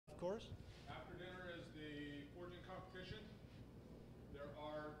us. After dinner is the forging competition. There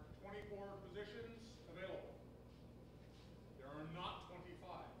are 24 positions available. There are not 25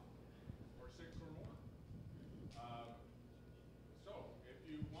 or 6 or more. So if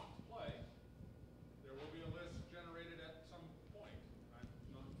you want to play, there will be a list generated at some point. I'm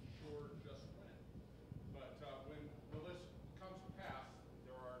not sure just when. But when the list comes to pass,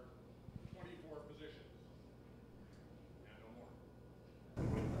 there are 24 positions and no more.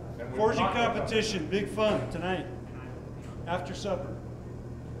 Forging competition, big fun tonight, after supper.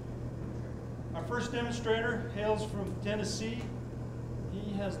 Our first demonstrator hails from Tennessee.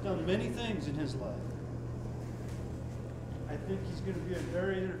 He has done many things in his life. I think he's going to be a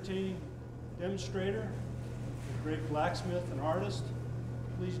very entertaining demonstrator, a great blacksmith and artist.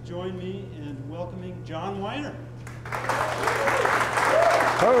 Please join me in welcoming John Weiner.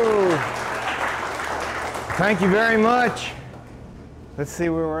 Oh, thank you very much. Let's see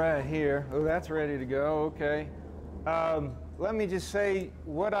where we're at here. Oh, that's ready to go. Okay. Let me just say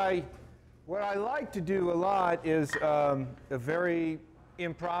what I like to do a lot is a very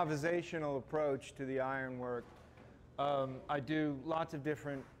improvisational approach to the ironwork. I do lots of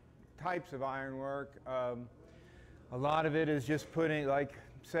different types of ironwork. A lot of it is just putting, like,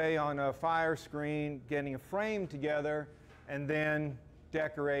 say, on a fire screen, getting a frame together, and then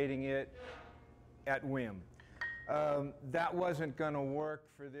decorating it at whim. That wasn't going to work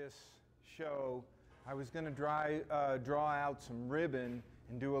for this show. I was going to draw out some ribbon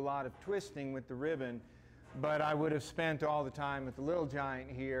and do a lot of twisting with the ribbon, but I would have spent all the time with the Little Giant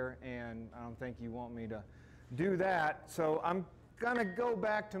here, and I don't think you want me to do that. So I'm going to go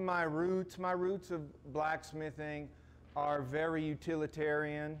back to my roots. My roots of blacksmithing are very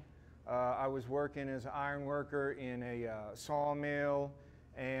utilitarian. I was working as an iron worker in a sawmill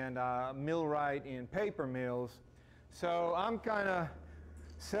and millwright in paper mills. So I'm kind of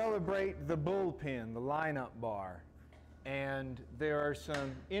celebrate the bullpen, the lineup bar. And there are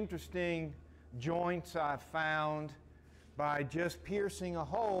some interesting joints I've found by just piercing a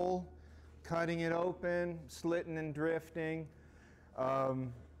hole, cutting it open, slitting and drifting.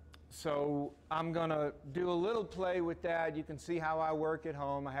 So I'm going to do a little play with that. You can see how I work at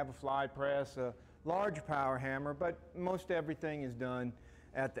home. I have a fly press, a large power hammer, but most everything is done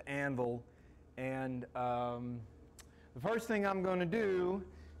at the anvil. And the first thing I'm going to do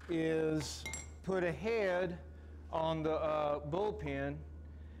is put a head on the bullpen,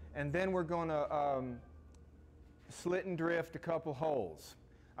 and then we're going to slit and drift a couple holes.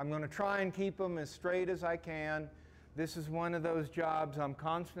 I'm going to try and keep them as straight as I can. This is one of those jobs I'm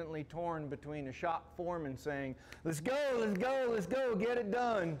constantly torn between a shop foreman saying, let's go, let's go, let's go, get it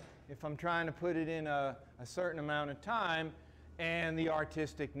done, if I'm trying to put it in a certain amount of time, and the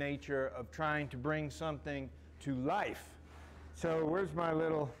artistic nature of trying to bring something to life. So where's my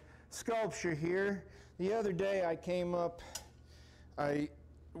little sculpture here? The other day I came up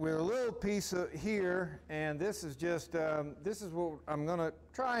with a little piece of here, and this is just, this is what I'm going to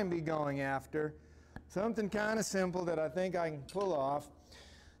try and be going after. Something kind of simple that I think I can pull off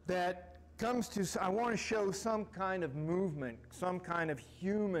that comes to, I want to show some kind of movement, some kind of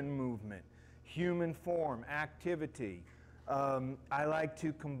human movement, human form, activity. I like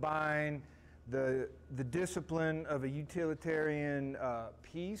to combine the discipline of a utilitarian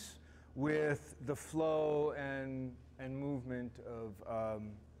piece with the flow and movement of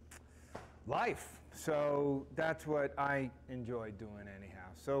life. So that's what I enjoy doing anyhow.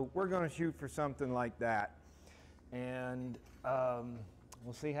 So we're going to shoot for something like that, and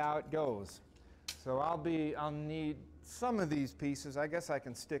we'll see how it goes. So I'll need some of these pieces. I guess I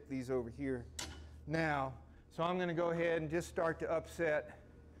can stick these over here now. So I'm going to go ahead and just start to upset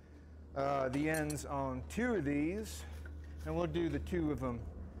the ends on two of these, and we'll do the two of them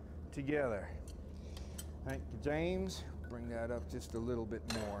together. Thank you, James. Bring that up just a little bit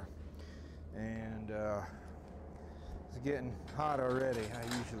more. And it's getting hot already. I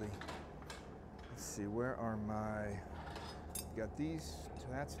usually, let's see, where are my, got these,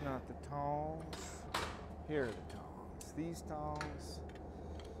 that's not the tongs. Here are the tongs. These tongs,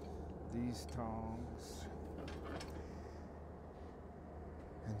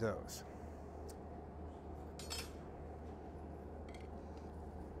 and those.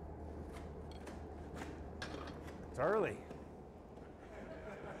 It's early.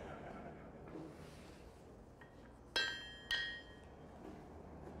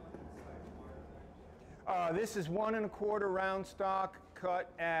 This is 1 1/4 round stock cut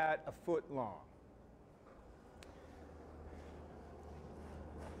at 1 foot long.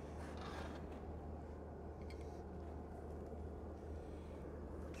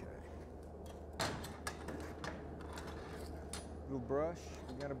 Okay. Little brush.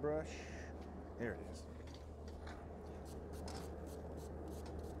 got a brush? There it is.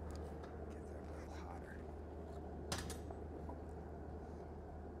 Get that a little hotter.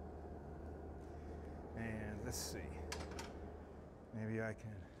 And let's see. Maybe I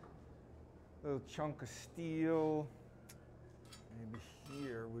can, a little chunk of steel. Maybe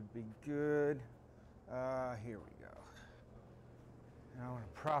here would be good. Here we go. And I want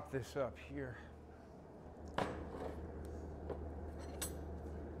to prop this up here.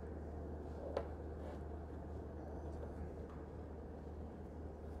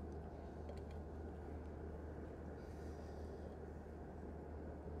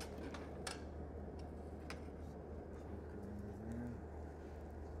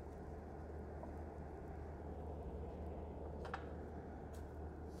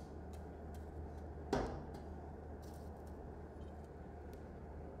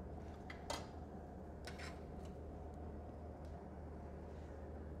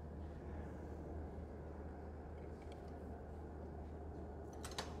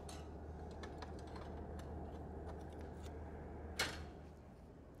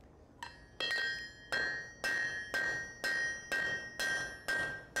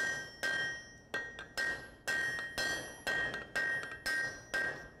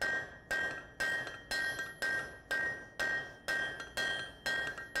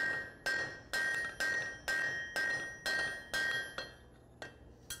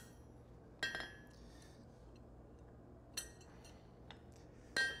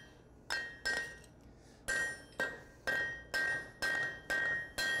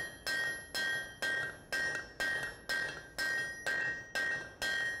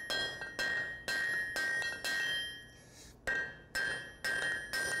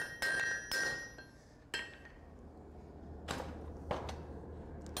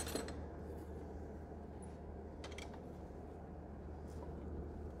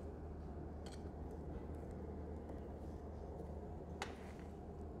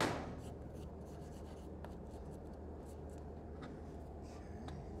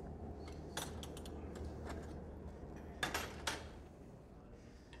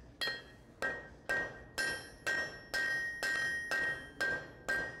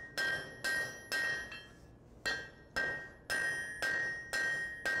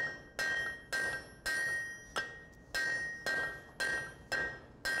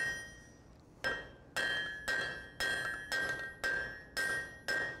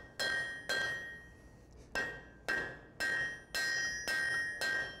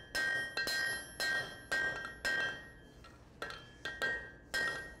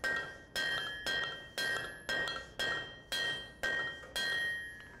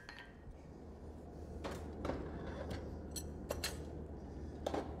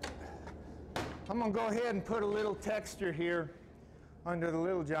 I'm going to go ahead and put a little texture here under the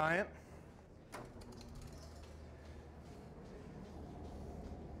Little Giant.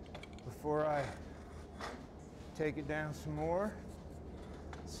 Before I take it down some more.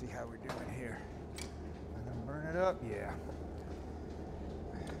 Let's see how we're doing here. I'm going to burn it up. Yeah.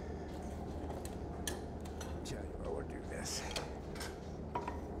 Tell you what, we'll do this.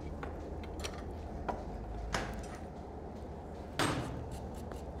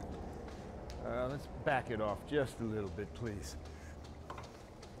 Let's back it off just a little bit, please.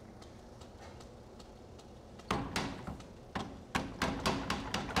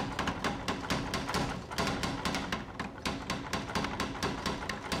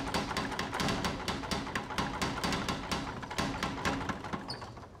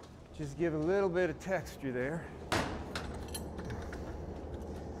 Just give a little bit of texture there.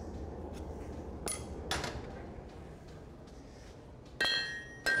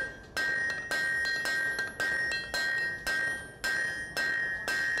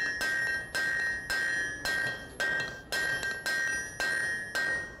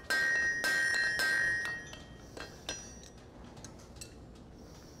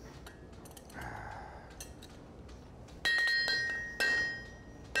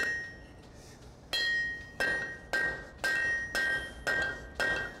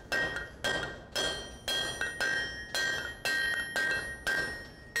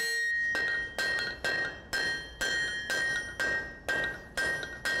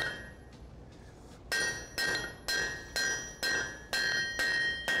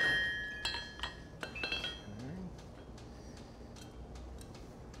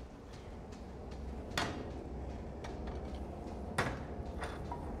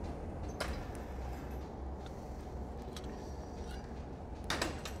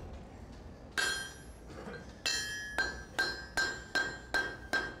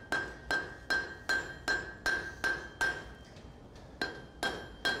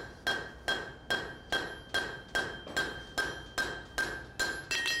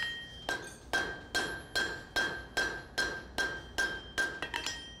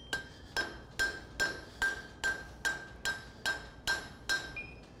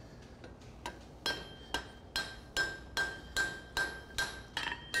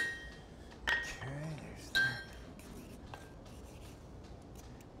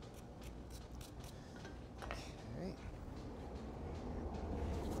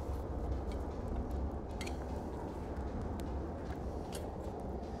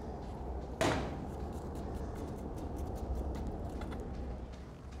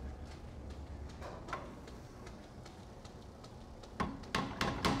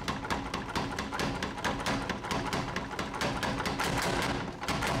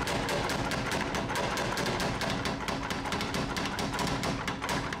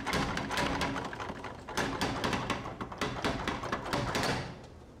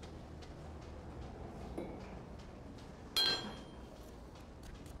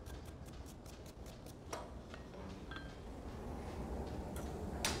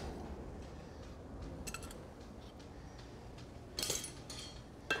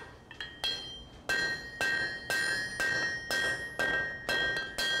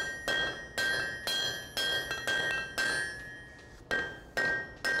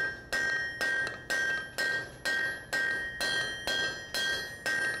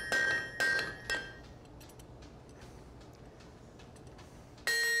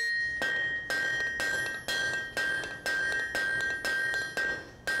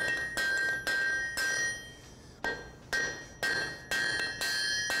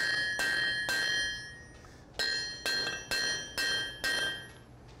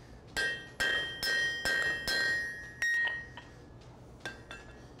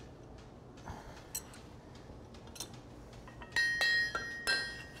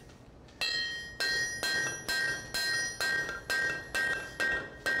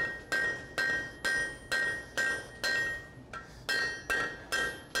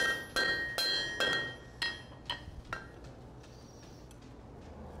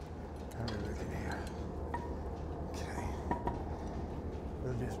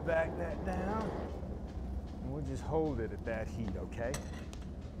 just back that down. And we'll just hold it at that heat, okay?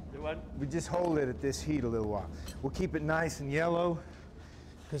 Do what? We just hold it at this heat a little while. We'll keep it nice and yellow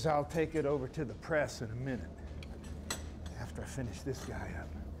because I'll take it over to the press in a minute after I finish this guy up.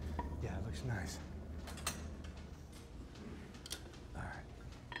 Yeah, it looks nice. All right.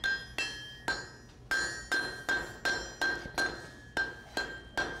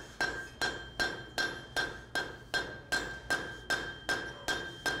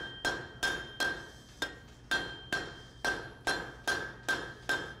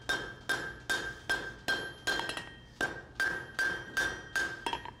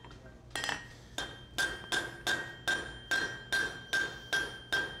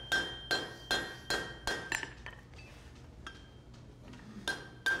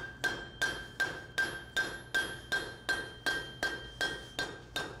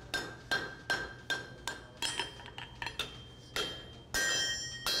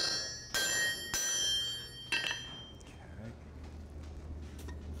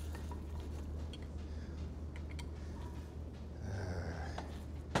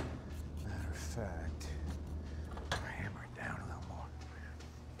 Fact, hammer it down a little more.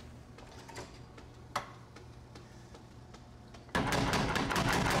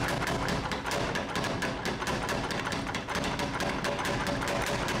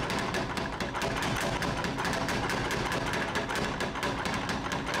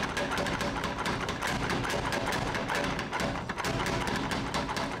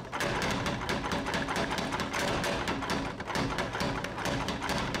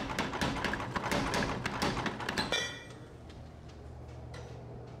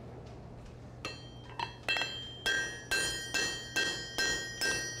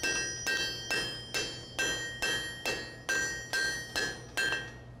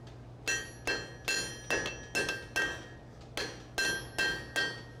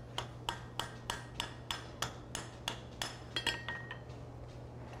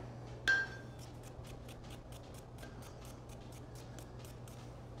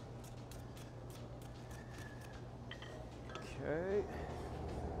 Okay.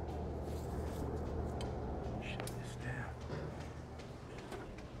 Shut this down.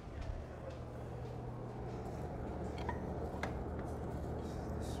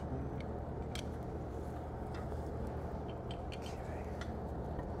 This one. Okay.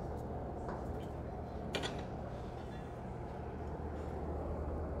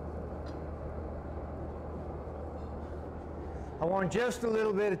 I want just a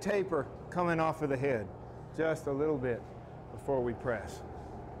little bit of taper coming off of the head. Just a little bit before we press.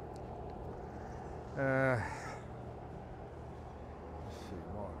 Let's see,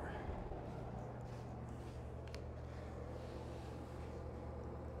 water.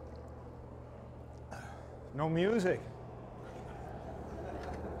 No music.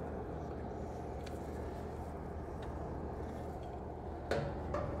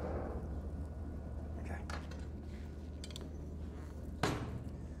 Okay.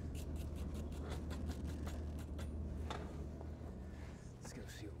 Let's go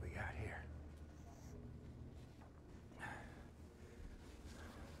see what we got here.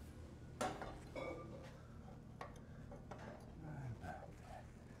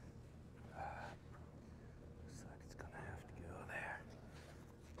 Looks like it's gonna have to go there.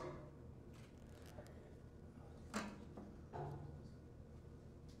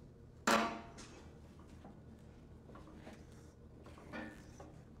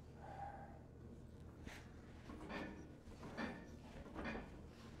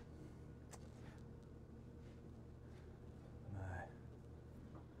 My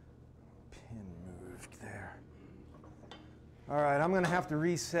pin moved there. All right, I'm going to have to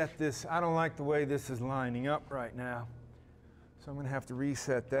reset this. I don't like the way this is lining up right now, so I'm going to have to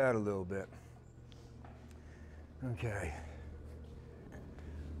reset that a little bit. Okay.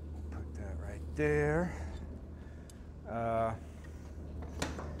 Put that right there.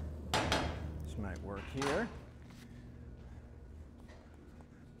 This might work here.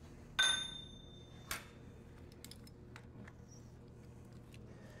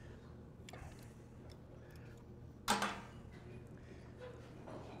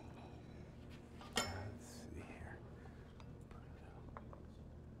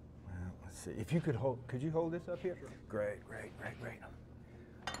 See, if you could hold, could you hold this up here? Sure. Great, great, great, great.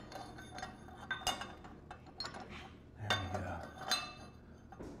 There we go.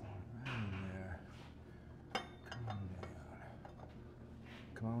 Right in there. Come on down.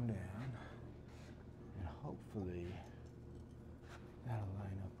 Come on down. And hopefully that'll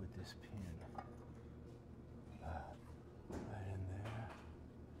line up with this pin. Right in there.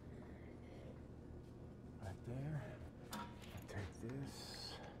 Right there. I'll take this.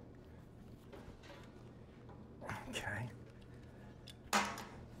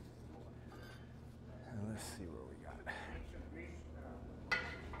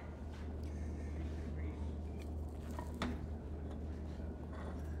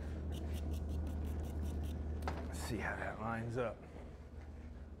 see how that lines up.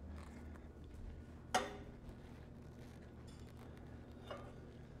 Is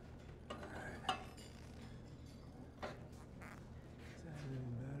that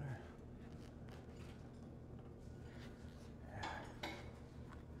any better?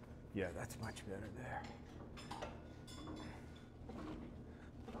 Yeah, that's much better there.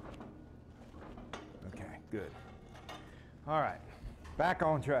 Okay, good. All right, back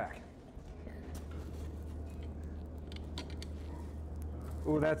on track.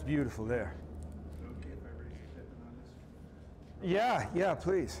 Oh, that's beautiful there. Okay, if I raise the pivot on this? Yeah, yeah,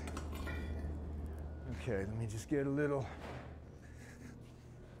 please. Okay, let me just get a little.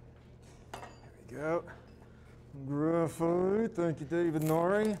 There we go. Graphite. Thank you, David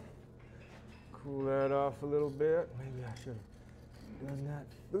Norrie. Cool that off a little bit. Maybe I should have done that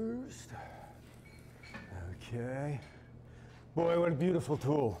first. Okay. Boy, what a beautiful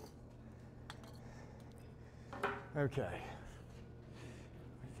tool. Okay.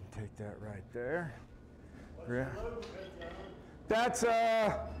 We can take that right there. That's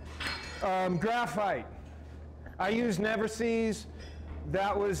graphite. I use Neverseas.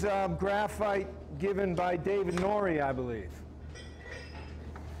 That was graphite given by David Norrie, I believe.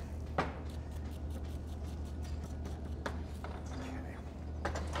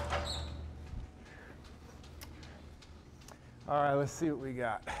 All right, let's see what we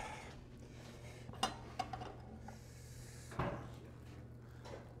got.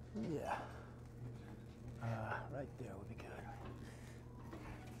 Yeah. Right there would be good.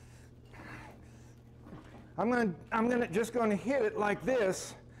 I'm just gonna hit it like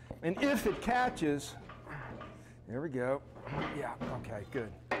this, and if it catches, there we go. Yeah, okay,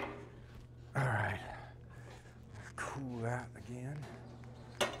 good. All right. Cool that again.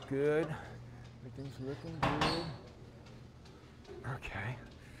 Good. Everything's looking good. Okay.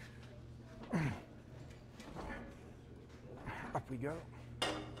 Up we go.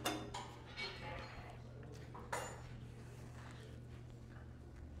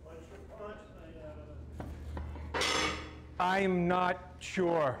 What's your punch made out of? I'm not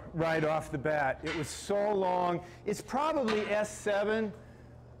sure right off the bat. It was so long. It's probably S7.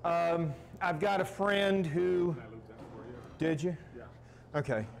 I've got a friend who. I looped that for you. Did you? Yeah.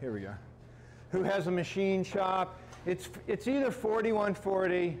 Okay, here we go. Who has a machine shop. It's either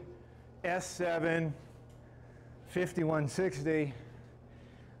 4140, S7, 5160.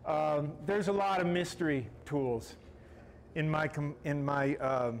 There's a lot of mystery tools in my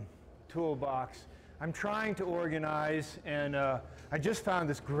toolbox. I'm trying to organize, and I just found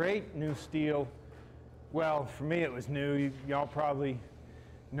this great new steel. Well, for me it was new. Y'all probably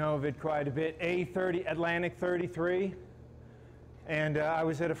know of it quite a bit. A30 Atlantic 33. And I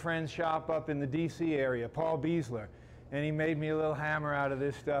was at a friend's shop up in the DC area, Paul Beasler, and he made me a little hammer out of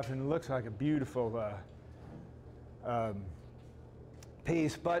this stuff, and it looks like a beautiful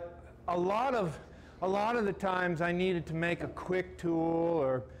piece. But a lot of the times I needed to make a quick tool,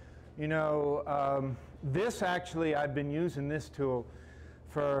 or this actually, I've been using this tool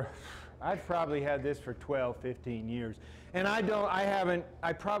for, I've probably had this for 12, 15 years, and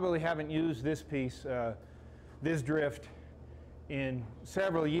I probably haven't used this piece, this drift, in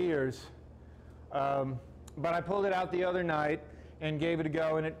several years, but I pulled it out the other night and gave it a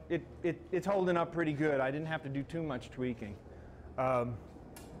go, and it's holding up pretty good. I didn't have to do too much tweaking.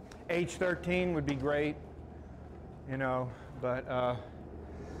 H13 would be great, but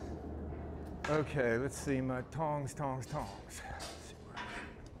okay, let's see, my tongs. Let's see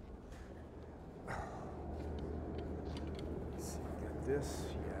got this,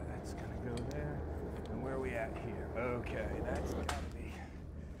 yeah, that's gonna go there. And where are we at here? Okay, that's got to be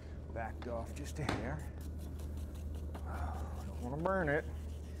backed off just a hair. Oh, don't want to burn it.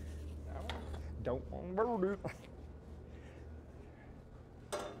 Don't want to burn it.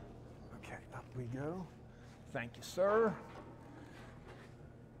 Okay, up we go. Thank you, sir.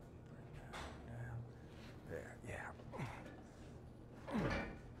 Bring that down. There, yeah.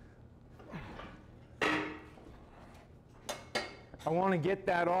 I want to get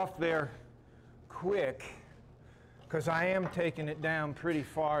that off there quick, because I am taking it down pretty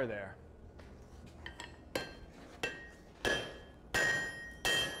far there.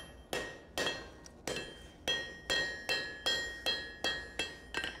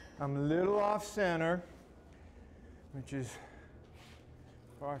 I'm a little off center, which is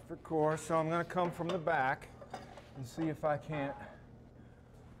par for course, so I'm going to come from the back and see if I can't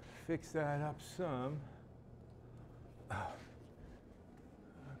fix that up some.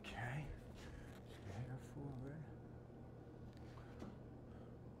 Okay. Hair forward.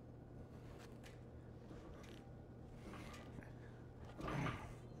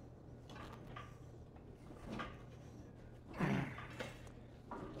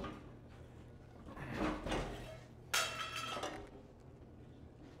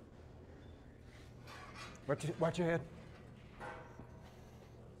 Watch your head.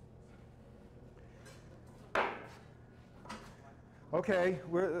 Okay,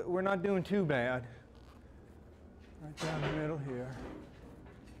 we're not doing too bad. Right down the middle here.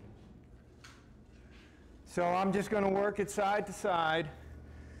 So I'm just going to work it side to side,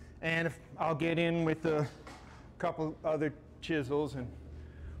 and I'll get in with a couple other chisels and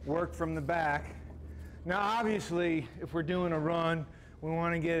work from the back. Now obviously, if we're doing a run, we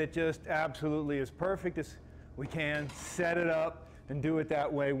want to get it just absolutely as perfect as we can, set it up, and do it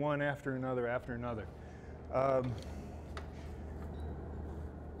that way, one after another after another.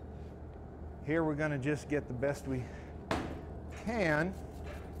 Here we're going to just get the best we can.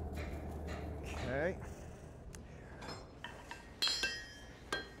 Okay.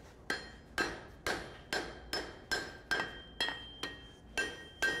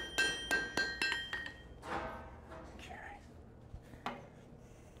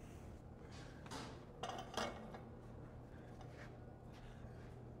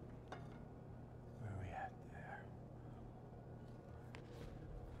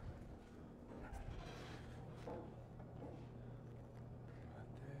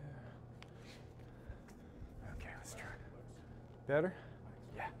 Better?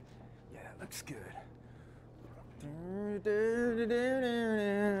 Yeah. Yeah, that looks good.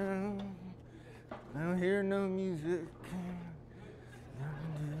 I don't hear no music.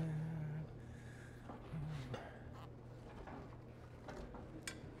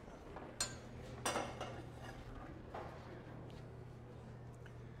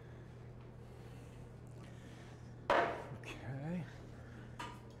 Okay.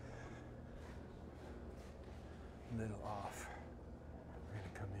 A little off.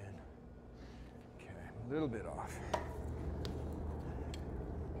 Come in. Okay, a little bit off.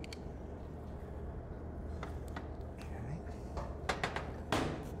 Okay.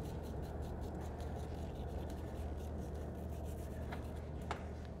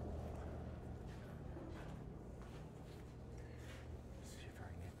 Let's see if I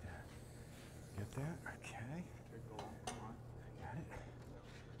can get that. Get that? Okay. Got it.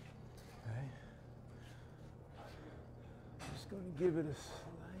 Okay. Just going to give it a slight.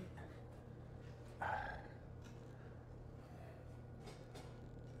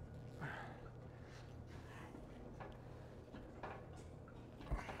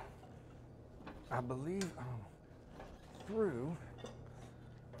 I believe I'm through.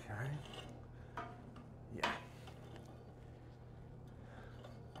 Okay. Yeah.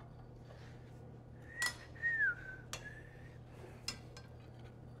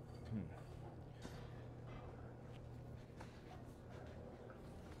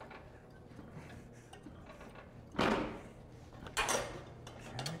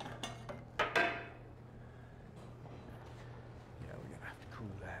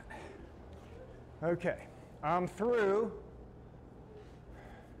 Okay, I'm through,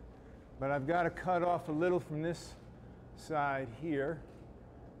 but I've got to cut off a little from this side here.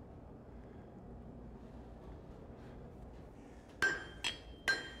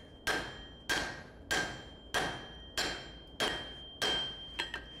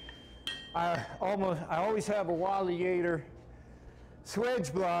 I always have a Wally Yater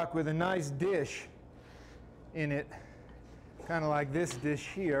swedge block with a nice dish in it, kind of like this dish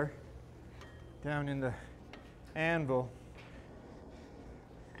here, down in the anvil,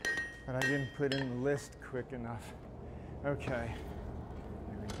 but I didn't put in the list quick enough. Okay,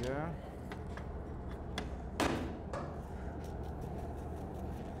 here we go.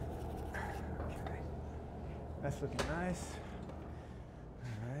 Okay, that's looking nice.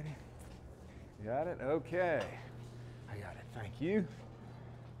 All righty, got it? Okay, I got it, thank you.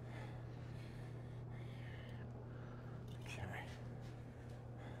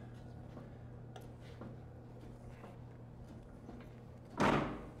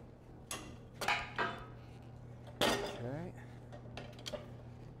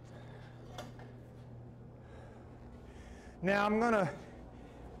 Now I'm going to,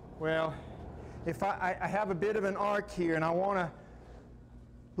 well, if I have a bit of an arc here and I want to,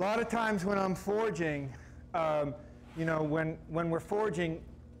 a lot of times when I'm forging, you know, when we're forging,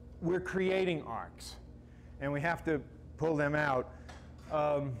 we're creating arcs and we have to pull them out.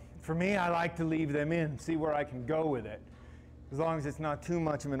 For me, I like to leave them in, see where I can go with it, as long as it's not too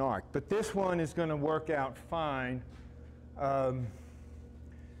much of an arc. But this one is going to work out fine to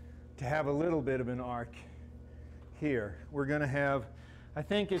have a little bit of an arc here. We're going to have, I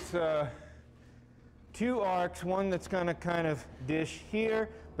think it's 2 arcs, one that's going to kind of dish here,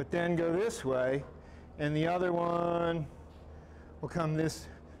 but then go this way, and the other one will come this,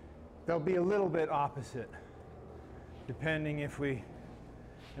 they'll be a little bit opposite, depending if we,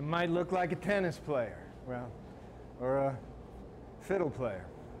 it might look like a tennis player. well, or a fiddle player.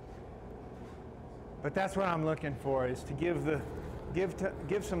 But that's what I'm looking for, is to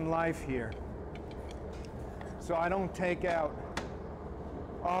give some life here. So I don't take out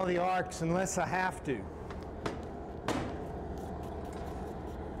all the arcs unless I have to.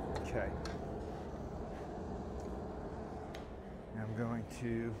 Okay. I'm going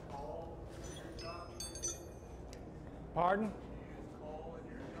to... Pardon?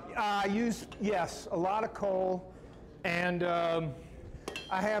 I use, yes, a lot of coal. And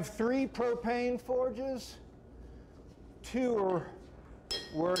I have 3 propane forges. 2 are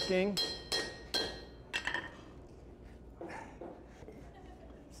working.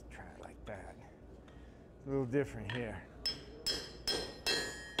 Let's try it like that. A little different here.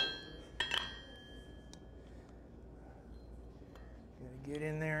 Gotta get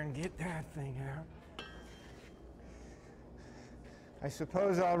in there and get that thing out. I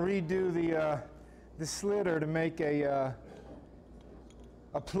suppose I'll redo the slitter to make a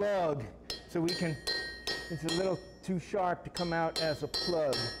plug, so we can. It's a little too sharp to come out as a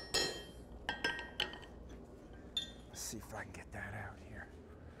plug. Let's see if I can get that out here.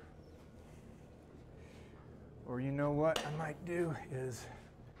 Or you know what I might do is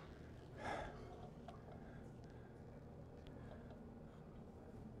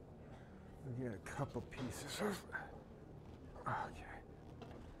we'll get a couple pieces of. Okay.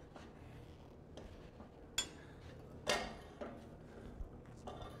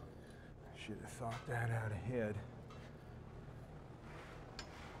 Should have thought that out ahead.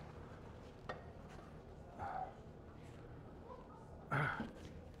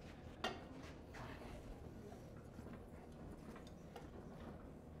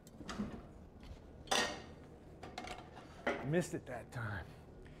 Missed it that time.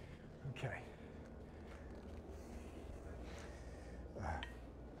 Okay.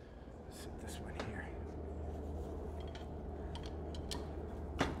 Sit this one here.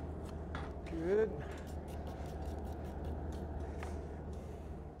 Good.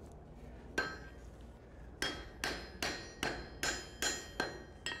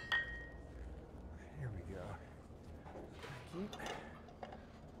 Here we go. Keep.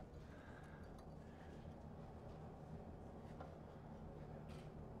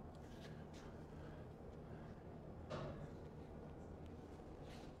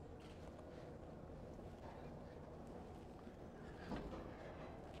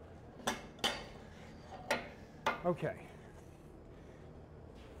 Okay.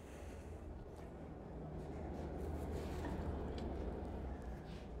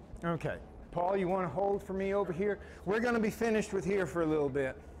 Okay. Paul, you want to hold for me over here? We're going to be finished with here for a little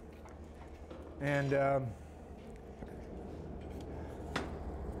bit. And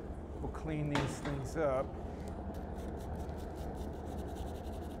we'll clean these things up.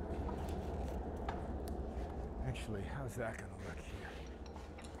 Actually, how's that going to look here?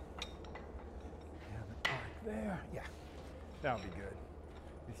 You have an arc there. Yeah, that'll be good.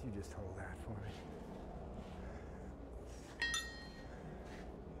 If you just hold that for me.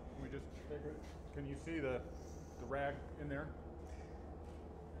 We just figure. Can you see the rag in there?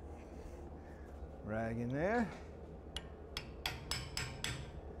 Rag in there.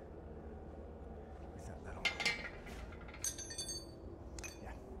 Where's that little one?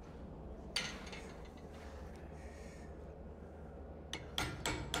 Yeah.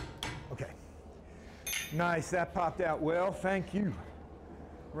 Okay. Nice, that popped out well, thank you.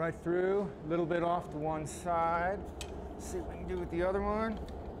 Right through, a little bit off to one side. Let's see what we can do with the other one.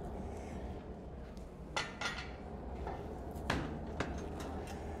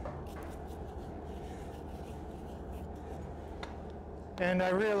 And I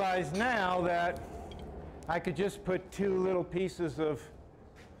realize now that I could just put 2 little pieces of,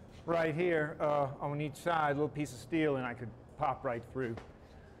 right here on each side, a little piece of steel, and I could pop right through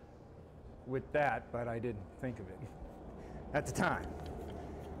with that, but I didn't think of it at the time.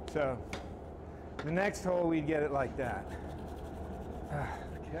 So the next hole, we'd get it like that.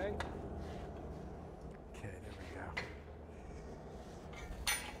 Okay. Okay, there we go.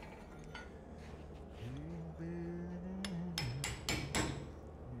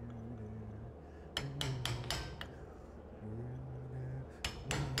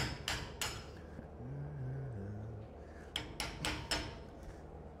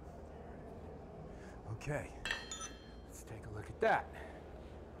 Okay, let's take a look at that.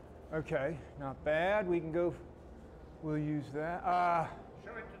 Okay, not bad. We can go, we'll use that.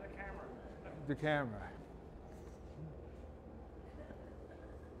 Show it to the camera. The camera.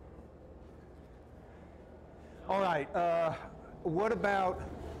 All right, what about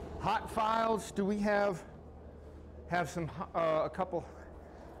hot files? Do we have some, a couple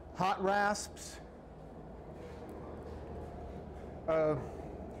hot rasps?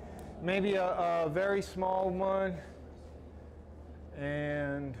 maybe a very small one,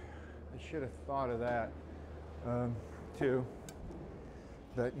 and I should have thought of that too,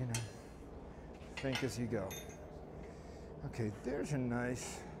 but you know, think as you go. Okay, there's a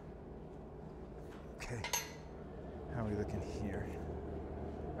nice, okay, how are we looking here?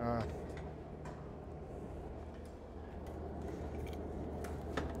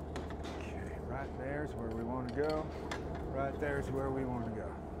 Okay, right there's where we want to go. Right there's where we want to go.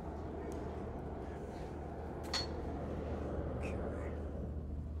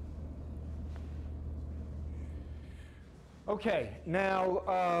 Okay,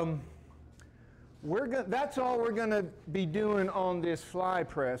 now that's all we're going to be doing on this fly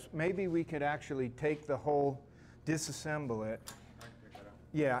press. Maybe we could actually take the whole, disassemble it.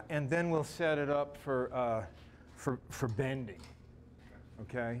 Yeah, and then we'll set it up for bending.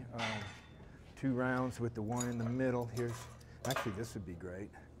 Okay, 2 rounds with the one in the middle. Here's, actually this would be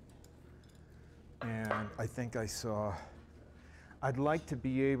great. And I think I saw, I'd like to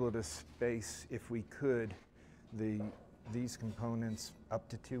be able to space, if we could, these components up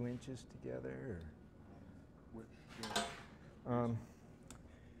to 2 inches together. Or,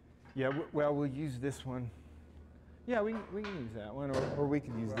 yeah, well, we'll use this one. Yeah, we can use that one, or we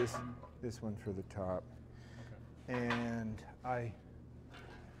could use this one for the top. Okay. And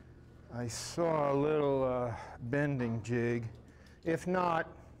I saw a little bending jig. If not,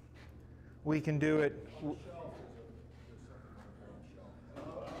 we can do it.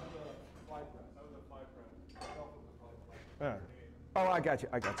 Oh, I got you.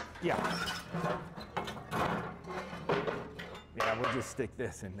 Yeah. Yeah, we'll just stick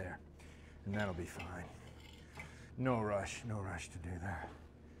this in there, and that'll be fine. No rush to do that.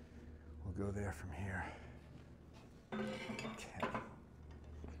 We'll go there from here. Okay.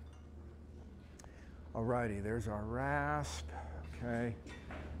 Alrighty, there's our rasp. Okay,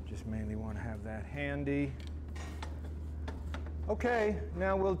 just mainly want to have that handy. Okay,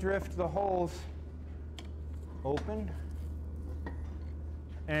 now we'll drift the holes open.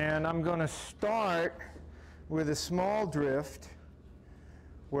 And I'm going to start with a small drift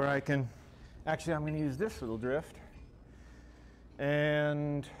where I can, actually I'm going to use this little drift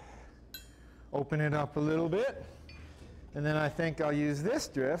and open it up a little bit. And then I think I'll use this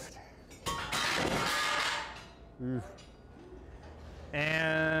drift.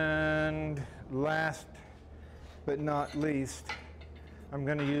 And last but not least, I'm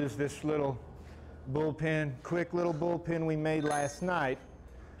going to use this little bullpen, quick little bullpen we made last night.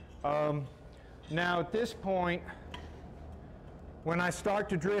 Now at this point, when I start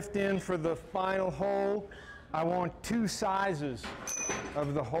to drift in for the final hole, I want 2 sizes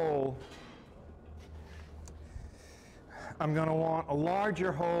of the hole. I'm going to want a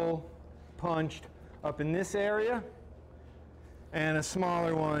larger hole punched up in this area and a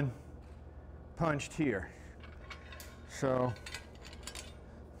smaller one punched here. So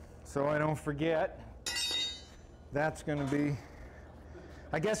I don't forget, that's going to be,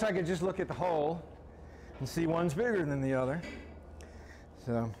 I guess I could just look at the hole and see one's bigger than the other.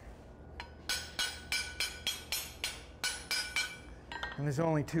 So, and there's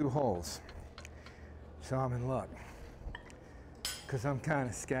only 2 holes. So I'm in luck, because I'm kind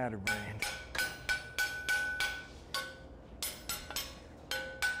of scatterbrained.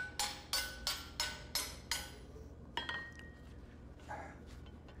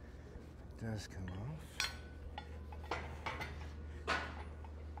 It does come off.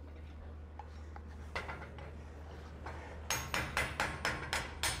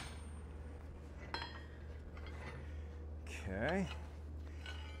 Okay.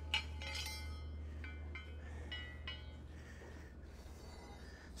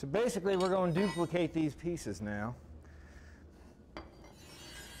 So basically we're going to duplicate these pieces now.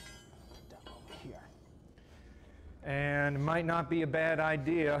 Down over here. And it might not be a bad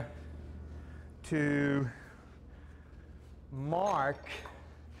idea to mark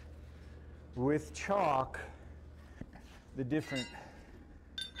with chalk the different,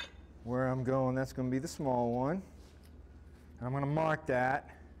 where I'm going. That's going to be the small one. I'm going to mark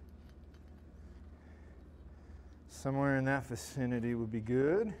that. Somewhere in that vicinity would be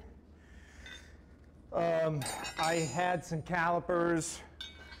good. I had some calipers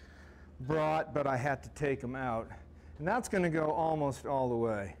brought, but I had to take them out. And that's going to go almost all the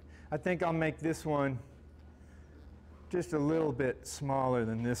way. I think I'll make this one just a little bit smaller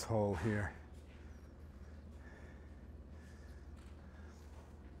than this hole here.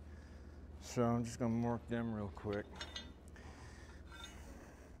 So I'm just going to mark them real quick.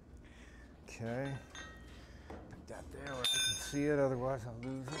 Okay, put that there where I can see it, otherwise I'll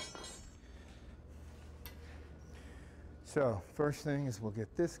lose it. So first thing is we'll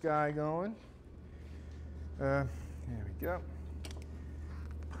get this guy going. There we go.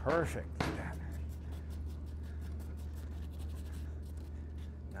 Perfect. Look at that.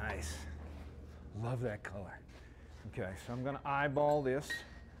 Nice. Love that color. Okay, so I'm going to eyeball this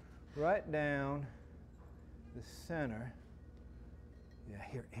right down the center. Yeah,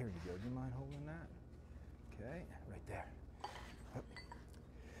 here you go. Do you mind holding that? Okay, right there.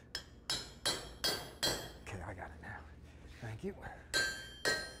 Okay, I got it now. Thank you.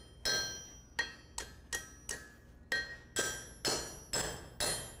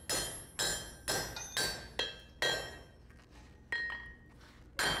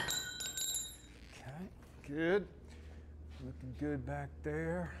 Okay, good. Looking good back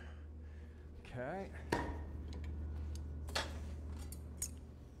there. Okay.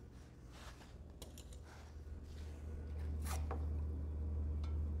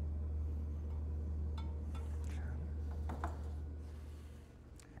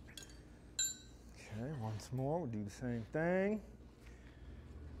 Okay, once more, we'll do the same thing.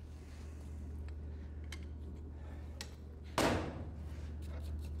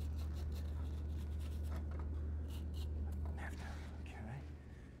 Okay,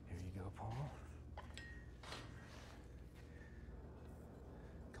 here you go, Paul.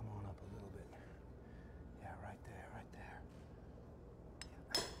 Come on up a little bit. Yeah, right there, right there.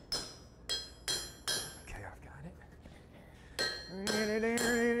 Okay, I've got it.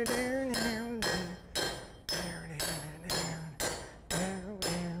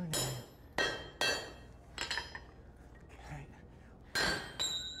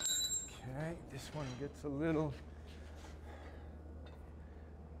 Okay, this one gets a little.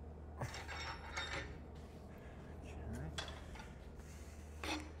 Okay,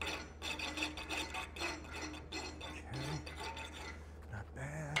 not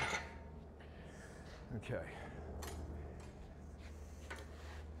bad. Okay.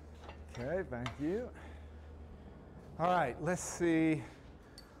 Okay, thank you. All right, let's see.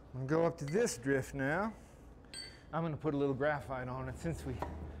 I'm going to go up to this drift now. I'm going to put a little graphite on it since we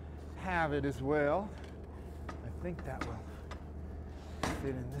have it as well. I think that will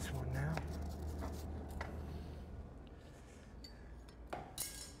fit in this one now.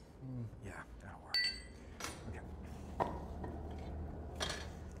 Yeah, that'll work. Okay.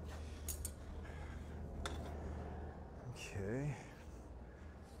 Okay.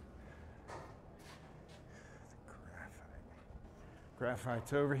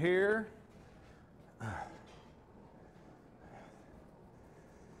 Graphite's over here. Okay,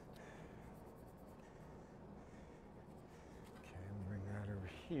 we'll bring that over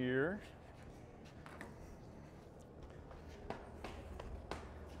here.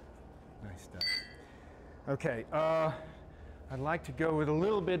 Nice stuff. Okay, I'd like to go with a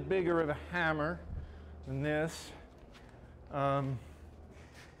little bit bigger of a hammer than this.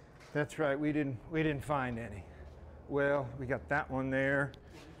 That's right, we didn't find any. Well, we got that one there.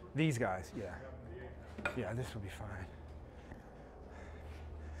 These guys, yeah. Yeah, this will be fine.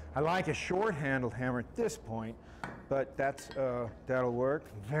 I like a short-handled hammer at this point, but that'll work.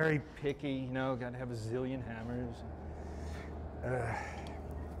 Very picky, you know, got to have a zillion hammers. There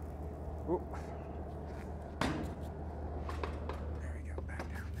we go, back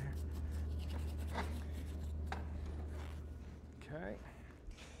down there. Okay.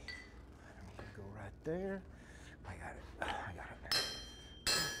 I'm gonna go right there. I got it.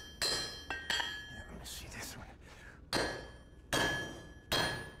 Yeah, let me see this one.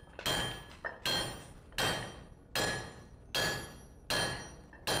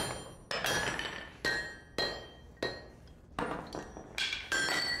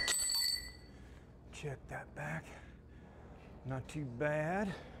 Check that back. Not too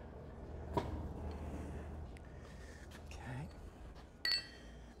bad. Okay.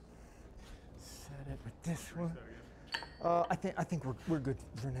 Set it with this one. I think we're good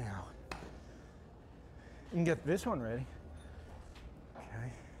for now. You can get this one ready.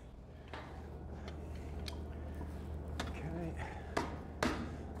 Okay. Okay.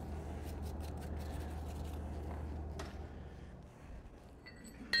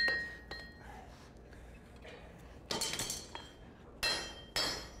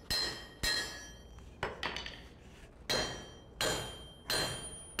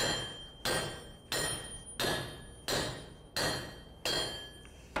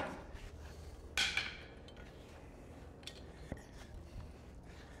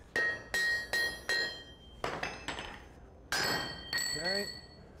 Okay,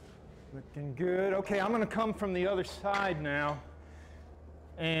 looking good. Okay, I'm going to come from the other side now,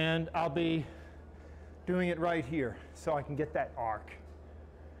 and I'll be doing it right here so I can get that arc,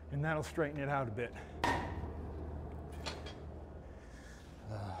 and that'll straighten it out a bit.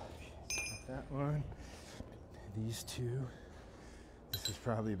 Got that one. These two. This is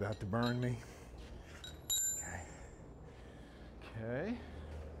probably about to burn me. Okay.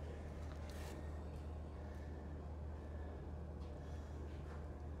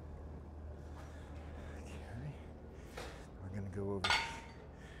 Okay. We're going to go over,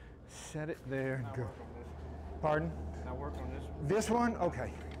 set it there, and go. Pardon? Now work on this one. This one?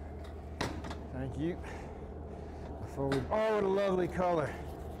 Okay. Thank you. Before we, oh, what a lovely color.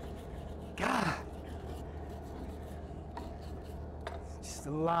 God. Just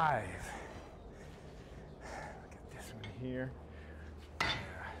alive. Look at this one here.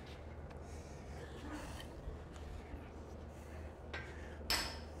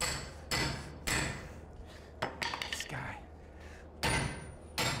 This guy.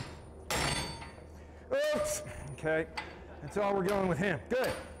 Oops. Okay. That's all we're going with him.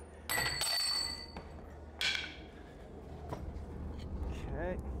 Good.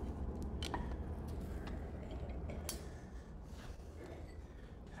 Okay.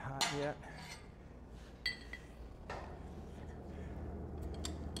 Hot yet?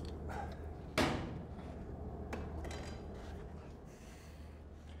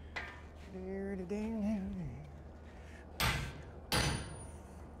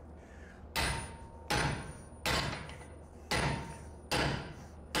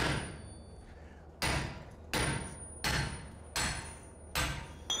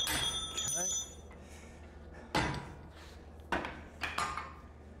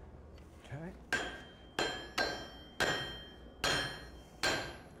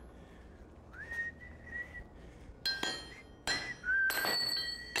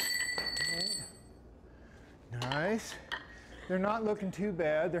 Nice. They're not looking too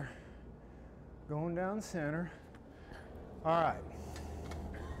bad. They're going down center. All right.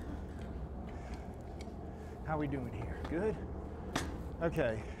 How we doing here? Good?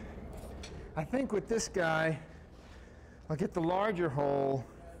 Okay. I think with this guy, I'll get the larger hole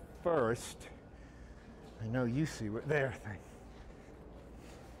first. I know you see what there thing.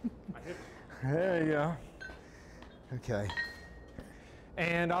 There you go. Okay.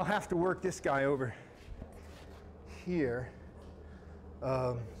 And I'll have to work this guy over here.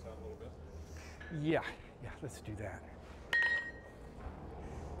 Yeah, let's do that.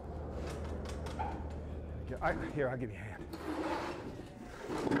 Here, I'll give you a hand.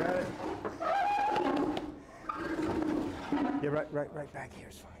 Got it? Yeah, right back here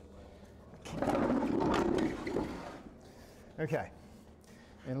is fine. Okay.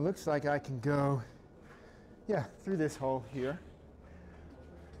 And it looks like I can go, yeah, through this hole here.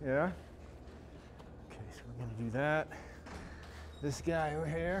 Yeah. Okay, so we're going to do that. This guy over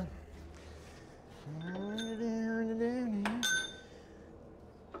here.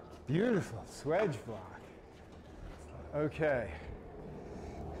 Beautiful swedge block. Okay.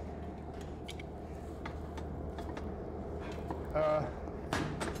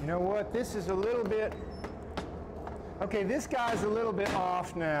 You know what? This is a little bit, okay, this guy's a little bit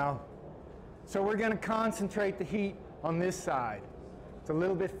off now. So we're going to concentrate the heat on this side. It's a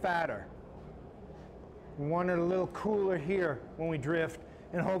little bit fatter. We want it a little cooler here when we drift,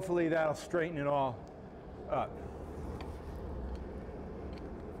 and hopefully that'll straighten it all up.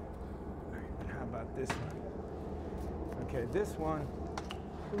 And how about this one? Okay, this one,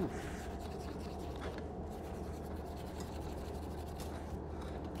 oof.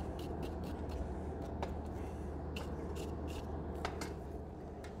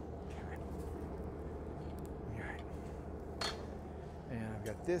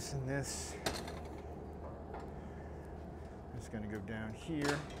 This and this. I'm just going to go down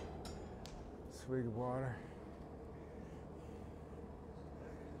here. Swig of water.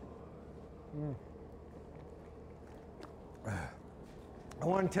 I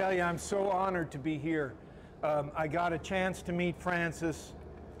want to tell you, I'm so honored to be here. I got a chance to meet Francis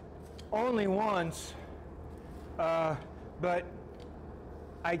only once, but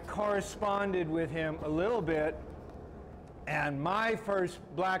I corresponded with him a little bit. And my first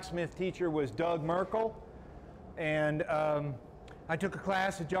blacksmith teacher was Doug Merkel, and I took a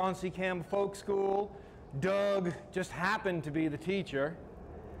class at John C. Campbell Folk School. Doug just happened to be the teacher.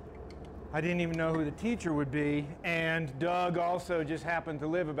 I didn't even know who the teacher would be, and Doug also just happened to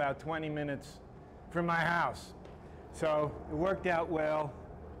live about 20 minutes from my house. So it worked out well,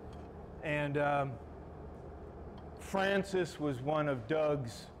 and Francis was one of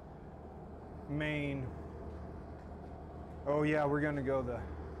Doug's main. Oh yeah, we're going to go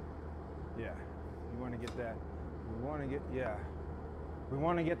yeah, you want to get that. We want to get, yeah. We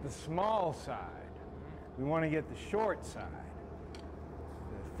want to get the small side. We want to get the short side.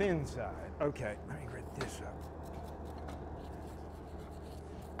 The thin side. Okay, let me grit this up.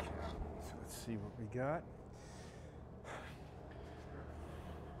 see what we got.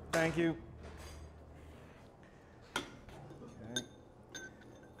 Thank you. Okay.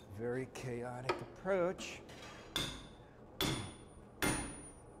 Very chaotic approach. There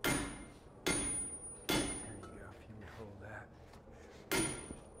you go, if you would hold that.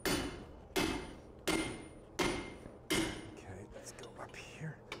 Okay, let's go up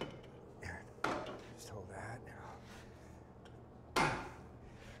here. Here, just hold that.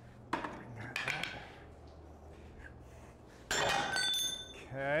 Bring that up.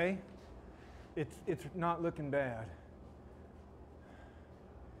 Okay. It's not looking bad.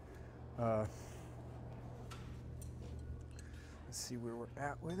 Let's see where we're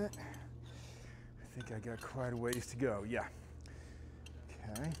at with it. I think I got quite a ways to go. Yeah.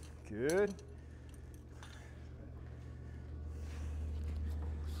 Okay, good.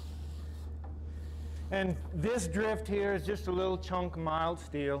 And this drift here is just a little chunk of mild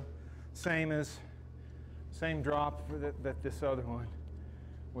steel, same drop that this other one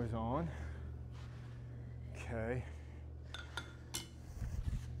was on. Okay.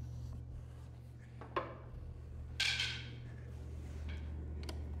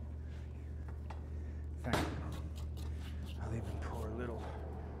 Thank you. I'll even pour a little.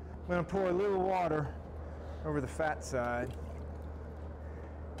 I'm going to pour a little water over the fat side.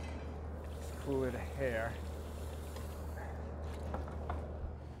 Cool it a hair.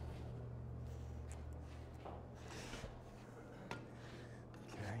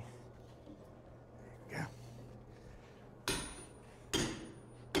 Okay. There you go.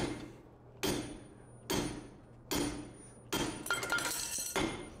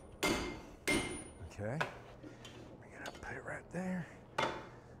 Okay. We're going to put it right there.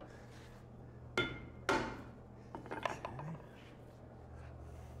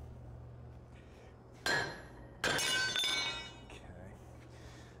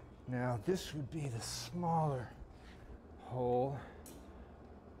 Now this would be the smaller hole.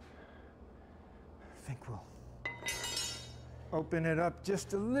 I think we'll open it up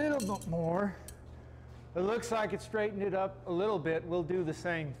just a little bit more. It looks like it straightened it up a little bit. We'll do the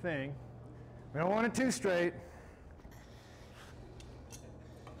same thing. We don't want it too straight.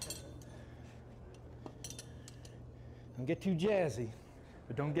 Don't get too jazzy,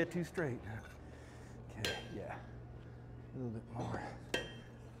 but don't get too straight. Okay, yeah, a little bit more.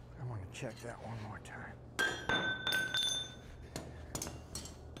 I want to check that one more time.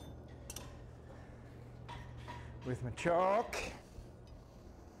 With my chalk.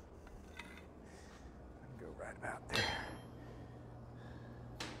 Go right about there.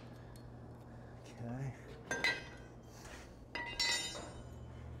 Okay.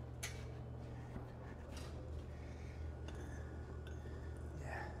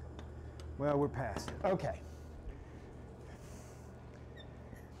 Yeah. Well, we're past it. Okay.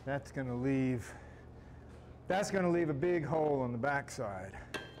 That's going to leave a big hole on the backside.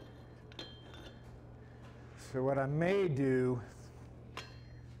 So what I may do,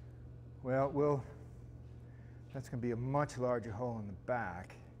 well, that's going to be a much larger hole in the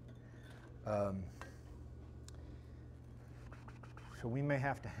back. So we may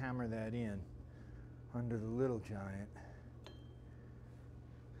have to hammer that in under the Little Giant,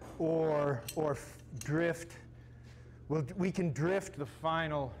 or drift. Well, we can drift the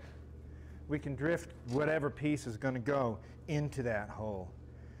final. We can drift whatever piece is going to go into that hole.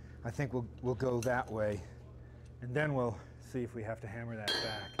 I think we'll go that way, and then we'll see if we have to hammer that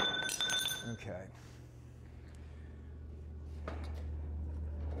back. Okay.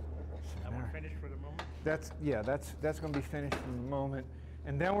 That one finished for the moment? That's going to be finished for the moment,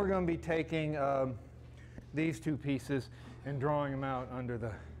 and then we're going to be taking these two pieces and drawing them out under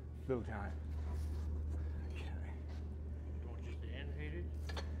the Little Giant. You want just the end heated?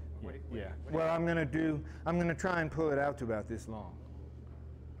 Yeah. Well, I'm going to try and pull it out to about this long.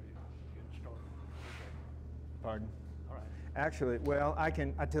 Pardon? All right. Actually, well, I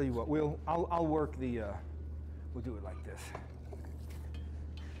tell you what, I'll work the, we'll do it like this.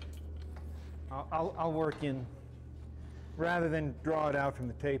 I'll work in, rather than draw it out from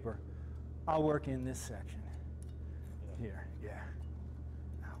the taper, I'll work in this section. Here, yeah.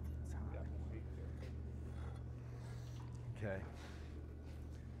 Ow, that's hot. Okay.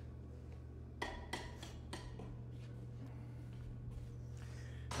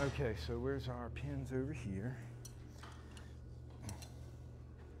 Okay, so where's our pins over here?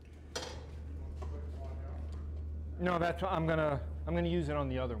 No, that's what I'm gonna use it on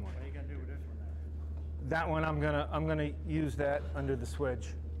the other one. What are you gonna do with this one now? That one I'm gonna use that under the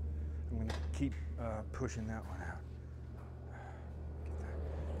swedge. I'm gonna keep pushing that one out.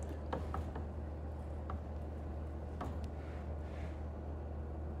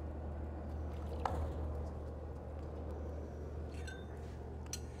 Get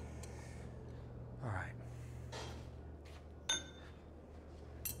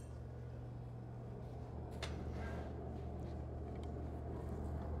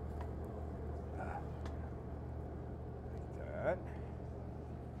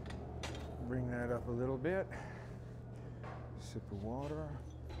up a little bit. Sip of water.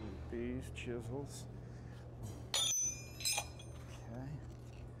 These chisels. Okay.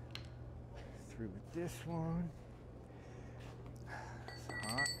 Through with this one. It's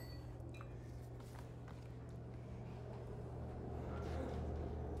hot.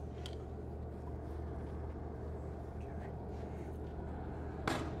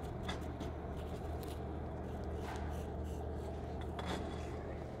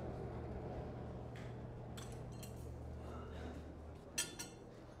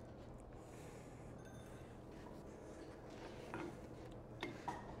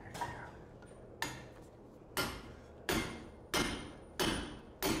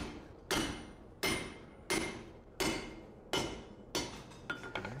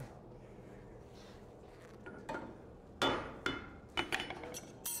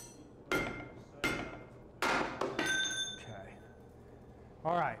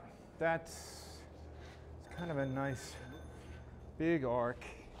 All right, that's kind of a nice big arc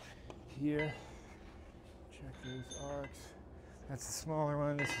here. Check these arcs. That's the smaller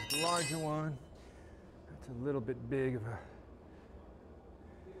one. This is the larger one. That's a little bit big of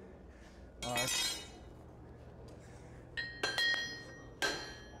a arc.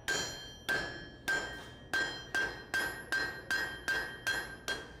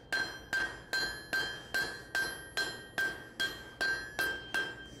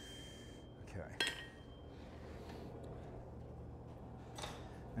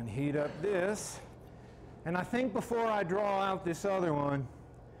 And heat up this. And I think before I draw out this other one,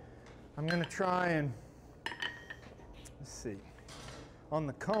 I'm going to try and, let's see, on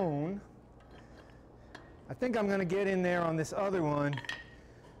the cone, I think I'm going to get in there on this other one.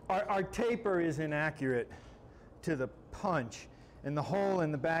 Our taper is inaccurate to the punch, and the hole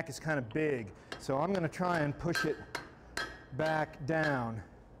in the back is kind of big. So I'm going to try and push it back down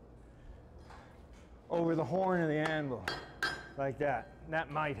over the horn of the anvil, like that. That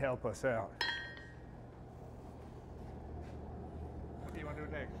might help us out. What do you want to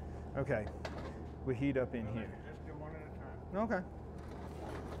do next? Okay, we heat up in here. Just do one at a time. Okay.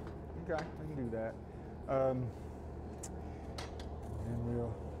 Okay, I can do that. And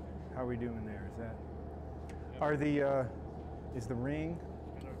we'll, how are we doing there? Is that, are the, is the ring?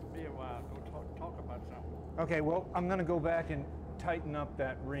 It's going to be a while. Go talk about something. Okay, well, I'm going to go back and tighten up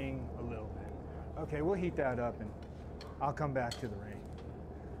that ring a little bit. Okay, we'll heat that up and I'll come back to the ring.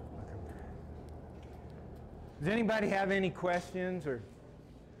 Does anybody have any questions or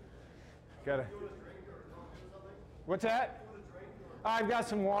got a? What's that? I've got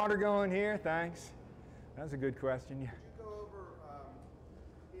some water going here, thanks. That's a good question. Yeah. Could you go over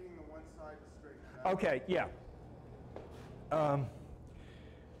heating the one side to straighten it out? Okay, yeah.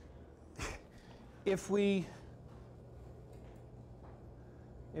 If we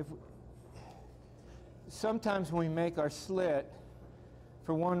sometimes when we make our slit,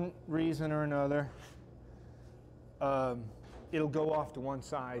 for one reason or another, it'll go off to one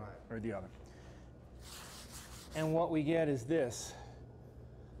side or the other. And what we get is this.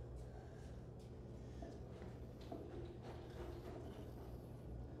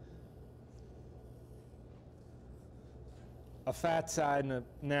 A fat side and a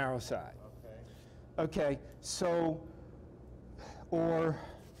narrow side. Okay, so, or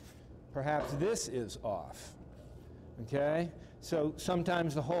perhaps this is off. Okay? So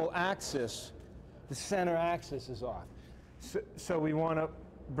sometimes the whole axis, the center axis is off. So we want to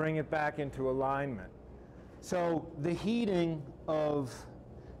bring it back into alignment. So the heating of,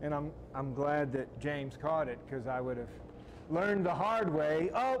 and I'm glad that James caught it because I would have learned the hard way.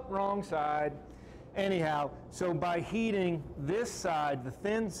 Oh, wrong side. Anyhow, so by heating this side, the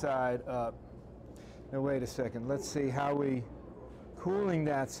thin side up, now wait a second, let's see how we, cooling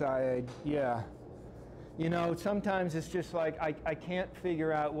that side, yeah. You know, sometimes it's just like I can't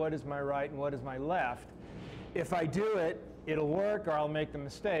figure out what is my right and what is my left. If I do it, it'll work or I'll make the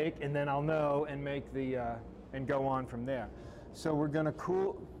mistake and then I'll know and make the, and go on from there. So we're gonna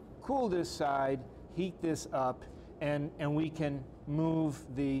cool this side, heat this up, and we can move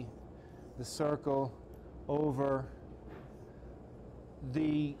the circle over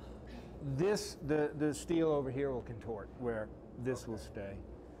the steel over here will contort where this will stay.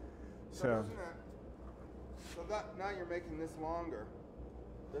 So Now you're making this longer.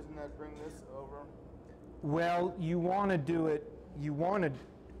 Doesn't that bring this over? well, you want to do it,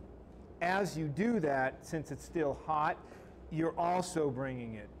 as you do that, since it's still hot, you're also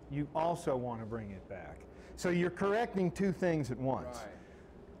bringing it, you also want to bring it back. So you're correcting two things at once, Right.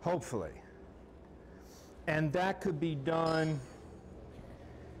 hopefully. And that could be done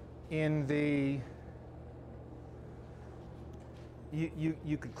in the,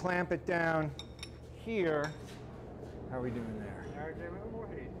 you could clamp it down here. How are we doing there?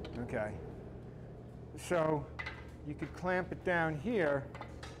 Okay. So you could clamp it down here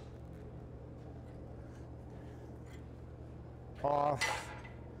off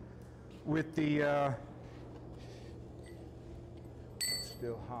with the it's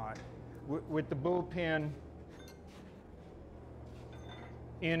still hot, with the bullpen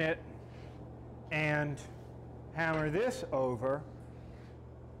in it, and hammer this over,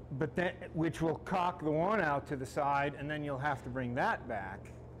 but then, which will cock the one out to the side, and then you'll have to bring that back.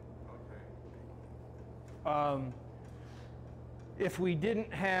 Okay. If we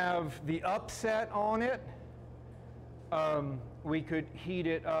didn't have the upset on it, we could heat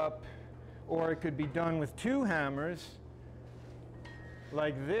it up, or it could be done with 2 hammers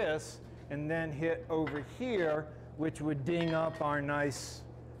like this, and then hit over here, which would ding up our nice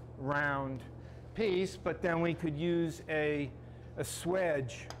round piece. But then we could use a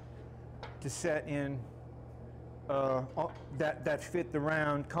swedge to set in that fit the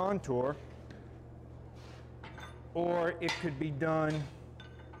round contour, or it could be done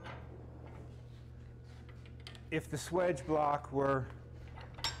if the swedge block were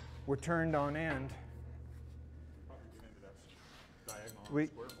turned on end.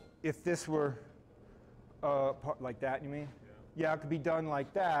 If this were like that, you mean? Yeah, it could be done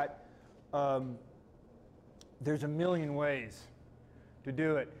like that. There's a million ways to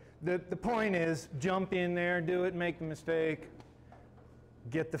do it. The point is, jump in there, do it, make the mistake,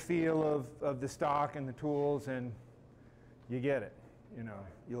 get the feel of the stock and the tools, and you get it. You know,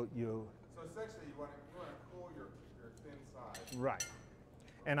 you'll. So essentially, you want to cool your thin side. Right.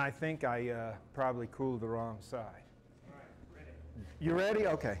 And I think I probably cooled the wrong side. All right, ready. You ready?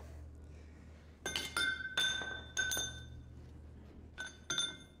 Okay.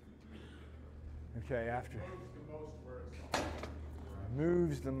 Okay, after.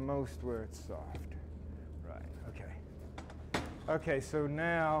 Moves the most where it's soft. Right, okay. Okay, so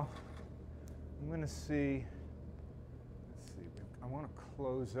now I'm going to see, let's see, I want to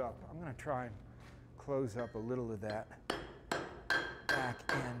close up. I'm going to try and close up a little of that back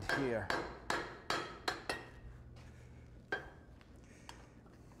end here.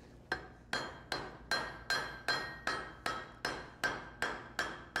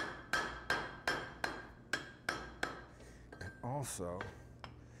 Also,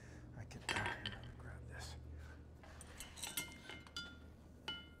 I can grab this.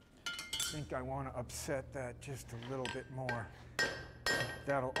 I think I want to upset that just a little bit more.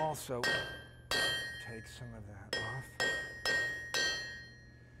 That'll also take some of that off.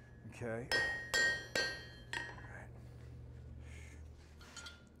 Okay.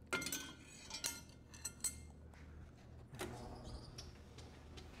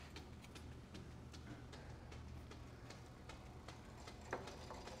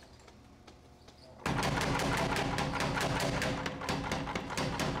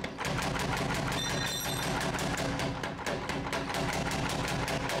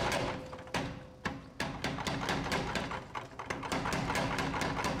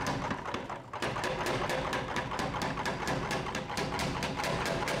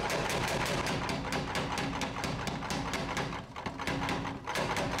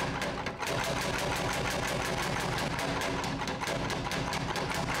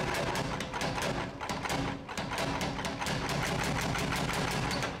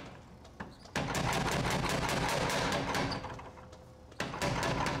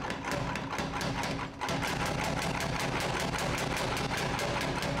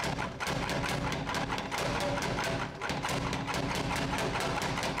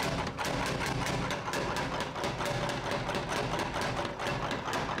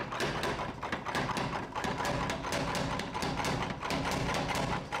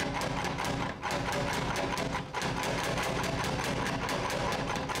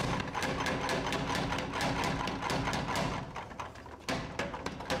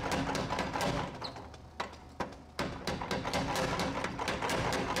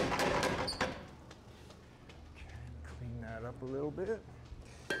 A little bit.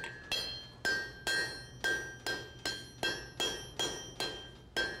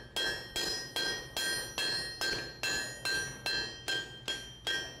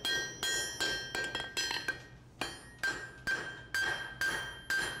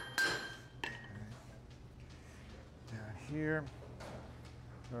 Down here.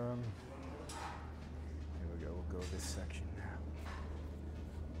 Here we go. We'll go this section now.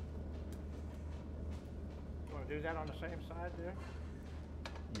 Want to do that on the same side there?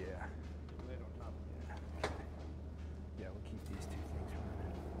 Yeah. Lay it on top. Yeah. Okay. Yeah, we'll keep these two things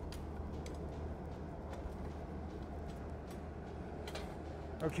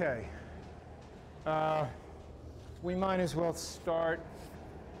running. Okay. We might as well start.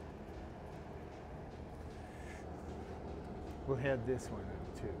 We'll head this one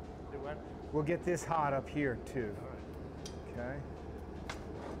up too. Do what? We'll get this hot up here too. All right. Okay.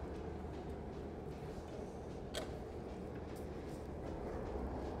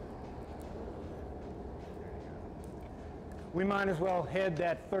 We might as well head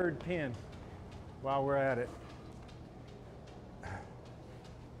that third pin while we're at it. Okay.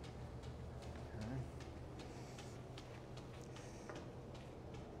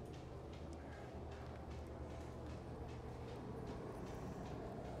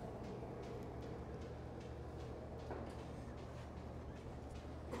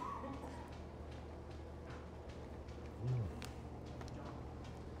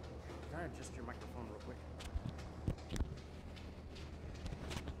 Can I adjust your microphone real quick?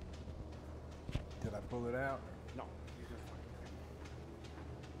 Did I pull it out? No, you're just fine.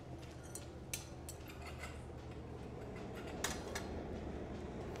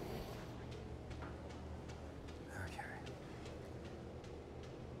 Okay.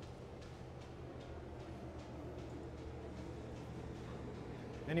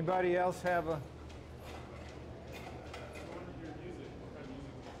 Anybody else have a?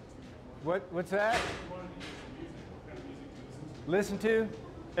 What's that? Listen to?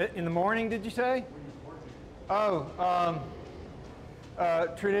 In the morning, did you say? Oh,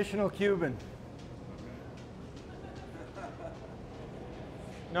 traditional Cuban.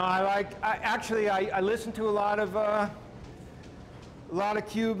 No, I listen to a lot of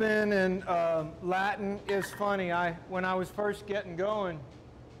Cuban and Latin. It's funny. When I was first getting going,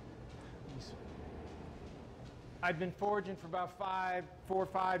 I'd been foraging for about 4 or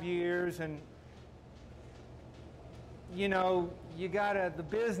 5 years, and you know, the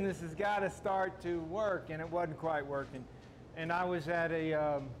business has got to start to work, and it wasn't quite working. And I was at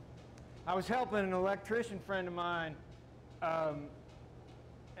I was helping an electrician friend of mine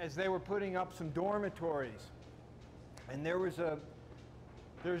as they were putting up some dormitories, and there was a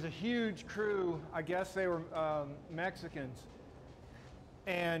huge crew. I guess they were Mexicans,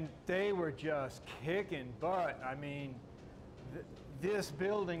 and they were just kicking butt. I mean, this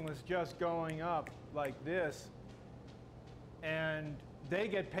building was just going up like this. And they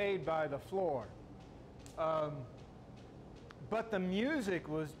get paid by the floor. But the music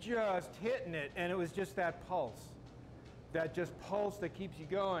was just hitting it, and it was just that pulse that keeps you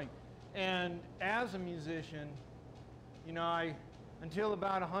going. And as a musician, you know, until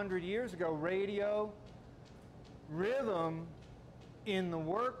about 100 years ago, radio, rhythm in the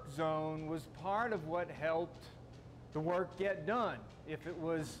work zone was part of what helped the work get done. If it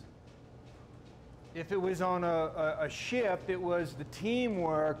was on a ship, it was the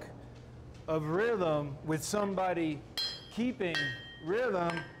teamwork of rhythm with somebody keeping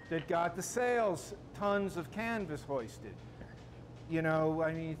rhythm that got the sails, tons of canvas hoisted. You know,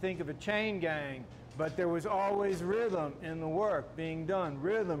 I mean, you think of a chain gang, but there was always rhythm in the work being done,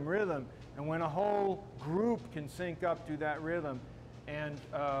 rhythm. And when a whole group can sync up to that rhythm, and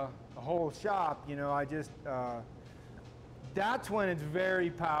a whole shop, you know, that's when it's very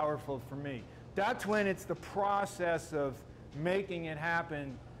powerful for me. That's when it's the process of making it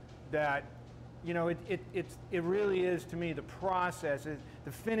happen that, you know, it really is, to me, the process.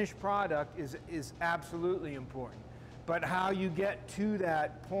 The finished product is absolutely important. But how you get to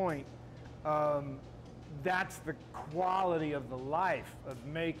that point, that's the quality of the life of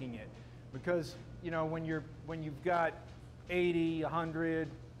making it. Because, you know, when you've got 80, 100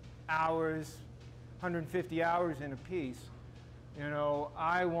 hours, 150 hours in a piece, you know,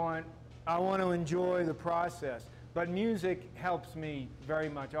 I want to enjoy the process. But music helps me very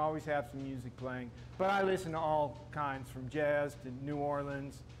much. I always have some music playing. But I listen to all kinds, from jazz to New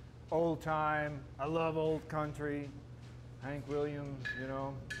Orleans, old time. I love old country, Hank Williams, you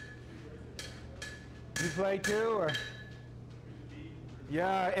know. You play too, or?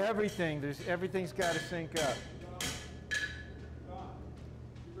 Yeah, everything. Everything's got to sync up.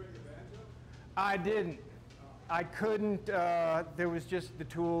 I didn't. I couldn't. There was just the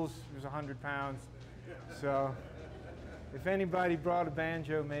tools. It was 100 pounds. So if anybody brought a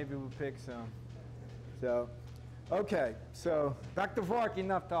banjo, maybe we'll pick some. So, okay. So back to work.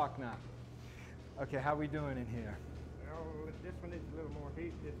 Enough talk now. Okay, how we doing in here? Oh, this one needs a little more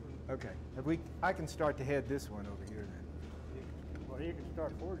heat. This one. Okay. I can start to head this one over here then. Well, you can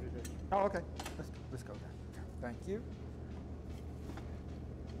start forging it. Oh, okay. Let's go there. Thank you.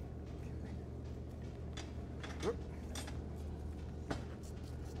 Whoop.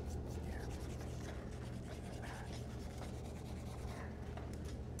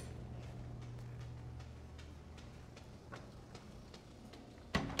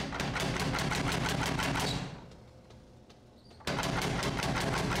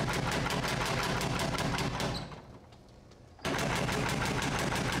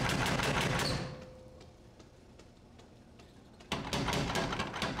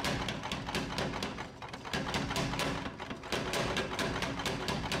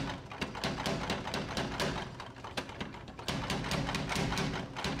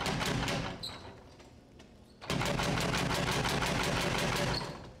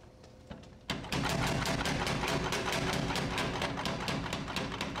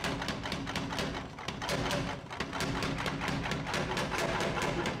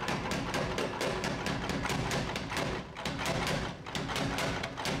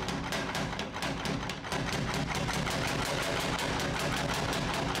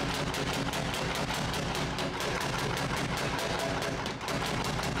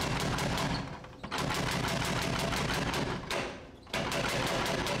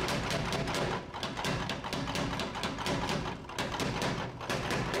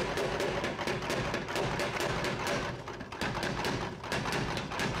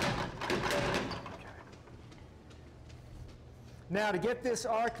 Now to get this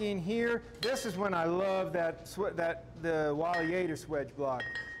arc in here, this is when I love the Wally Yater swedge block,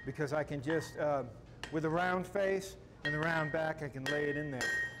 because I can just, with the round face and the round back, I can lay it in there.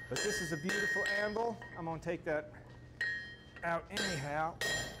 But this is a beautiful anvil. I'm going to take that out anyhow.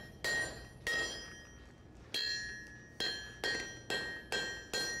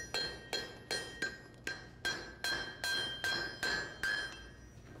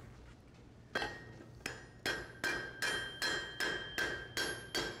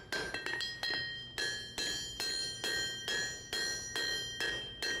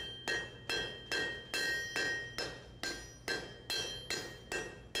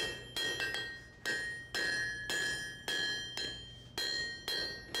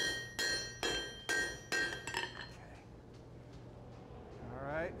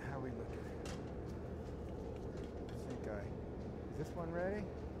 How we looking? Is this one ready?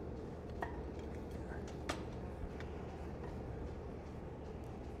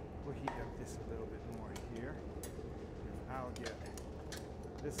 We'll heat up this a little bit more here. I'll get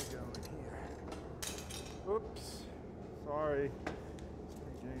this going here. Oops, sorry,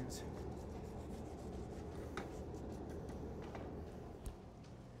 James.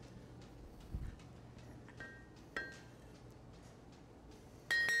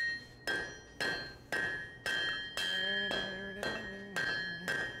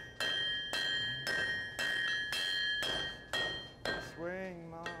 Swing,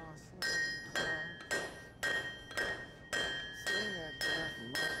 ma, swing, ma. Swing that death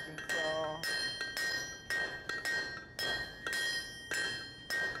musk and claw.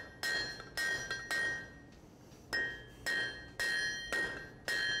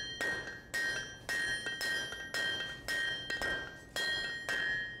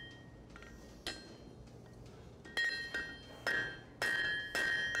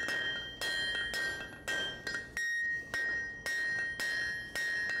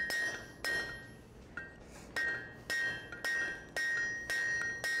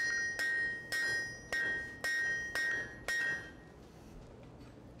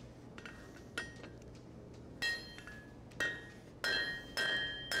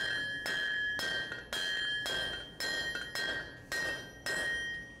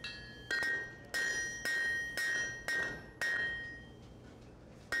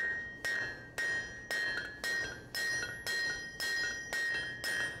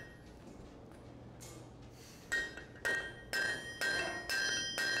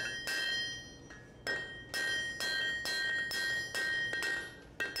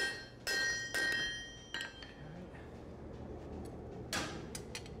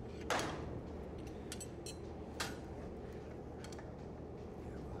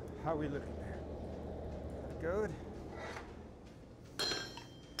 How are we looking there? Good?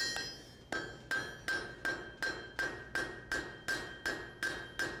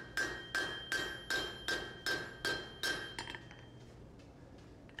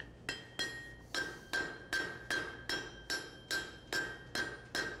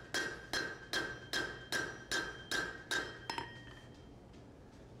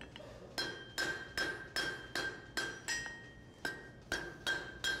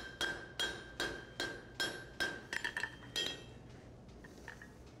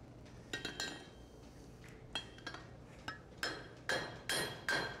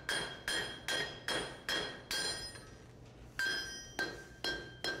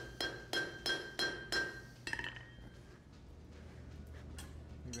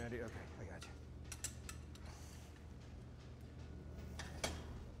 You ready? Okay, I got you.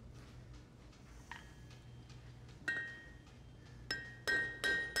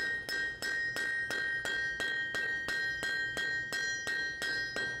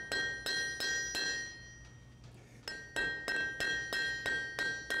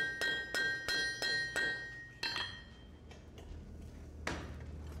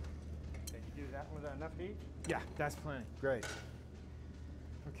 Can you do that with enough heat? Yeah, that's plenty. Great.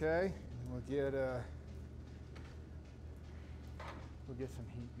 Okay, we'll get some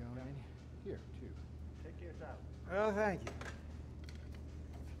heat going here too. Take yours out. Oh, thank you.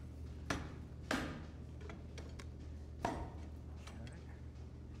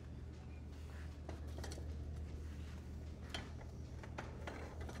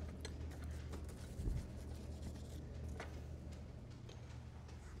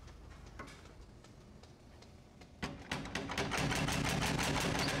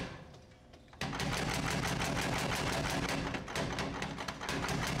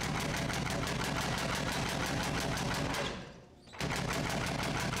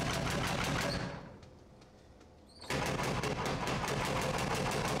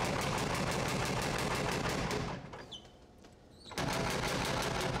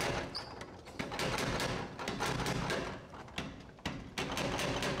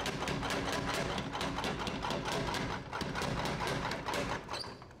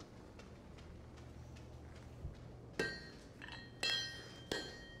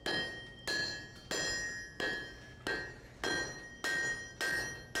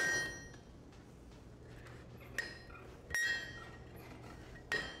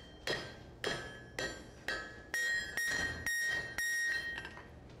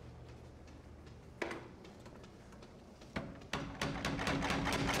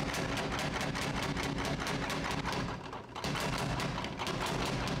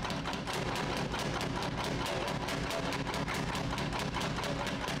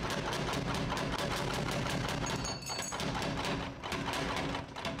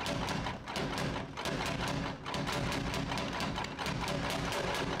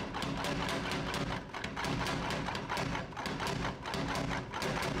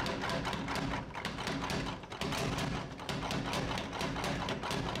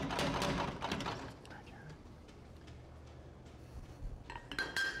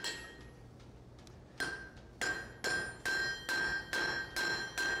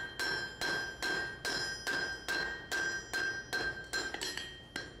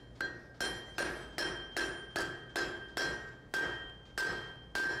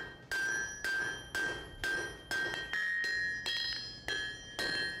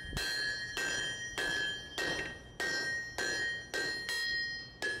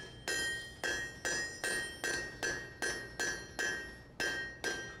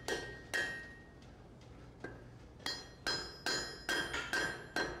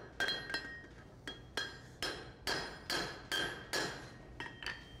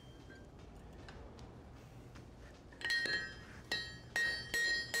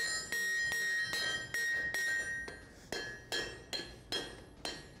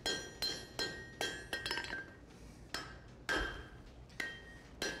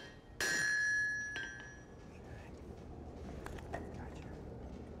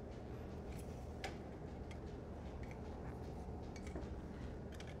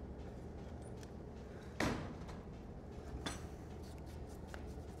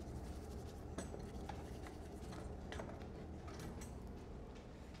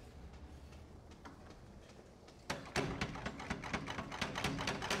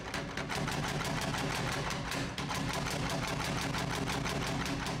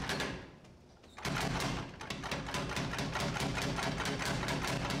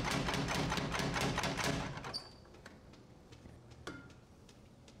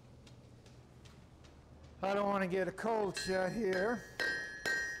 I don't want to get a cold shut here.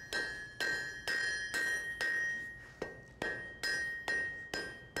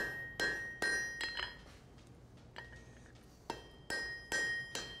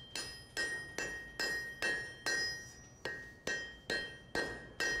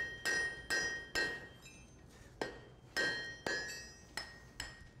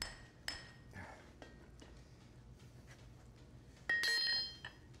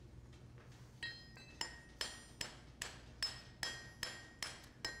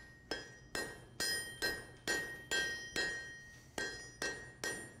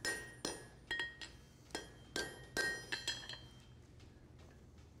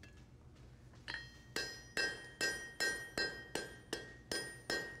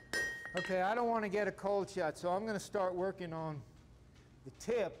 Okay, I don't want to get a cold shut, so I'm going to start working on the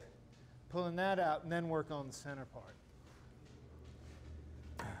tip, pulling that out, and then work on the center part.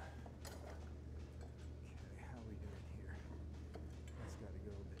 Okay, how are we doing here? That's got to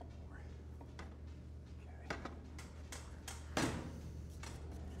go a bit more. Okay.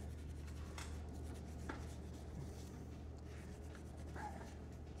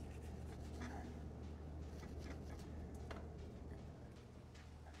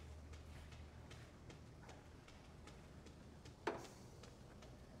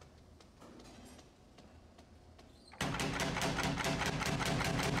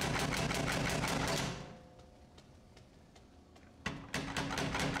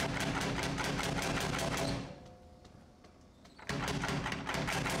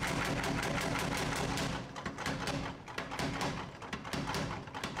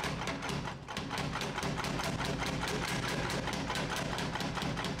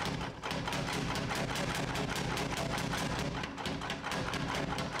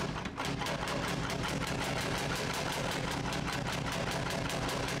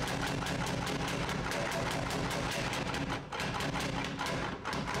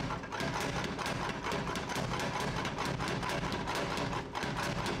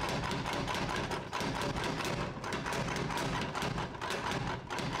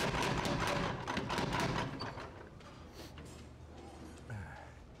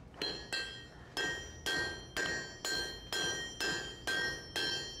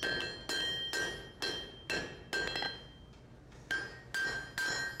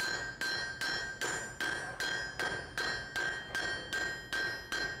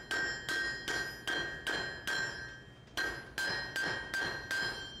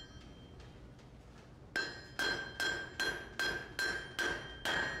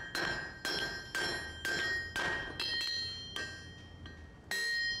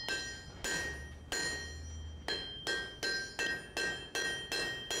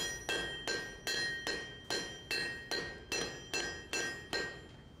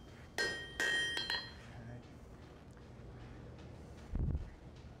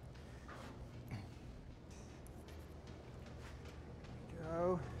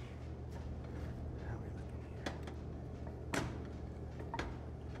 Go. How are we looking here?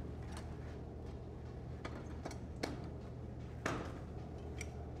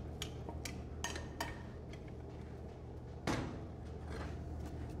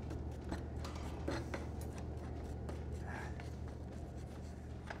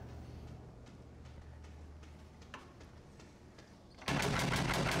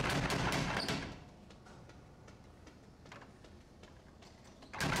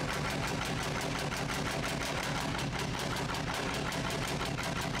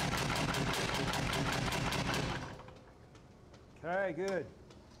 Okay, good.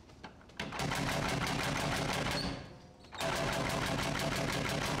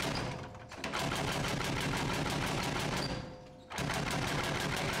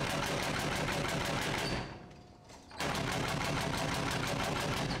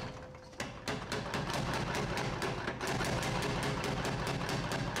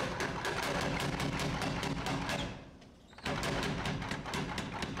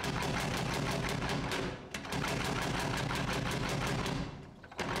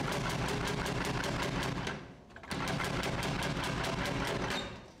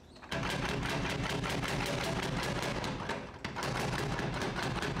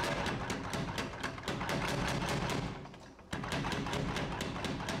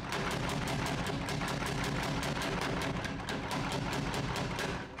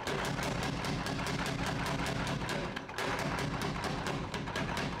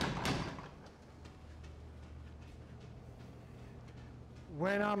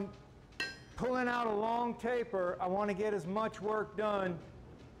 When I'm pulling out a long taper, I want to get as much work done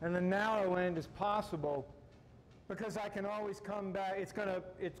in the narrow end as possible because I can always come back. It's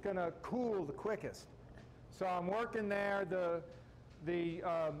gonna cool the quickest. So I'm working there. The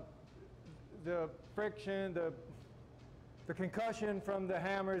friction, the concussion from the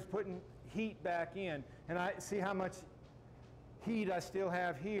hammer is putting heat back in, and I see how much heat I still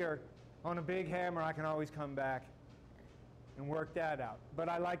have here. On a big hammer, I can always come back and work that out. But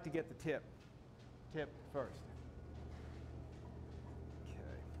I like to get the tip first.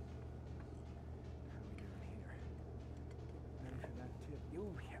 Okay. How are we doing here? Ready for that tip?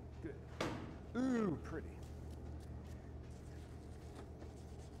 Ooh, yeah, good. Ooh, pretty.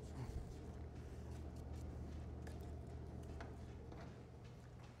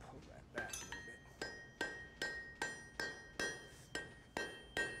 Pull that back a little bit.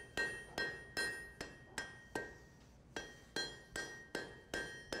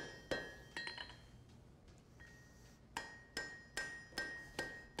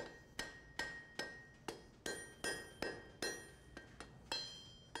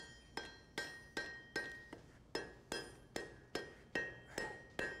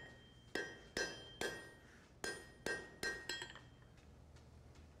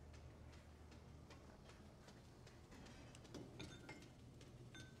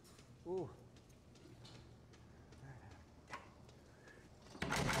 Ooh.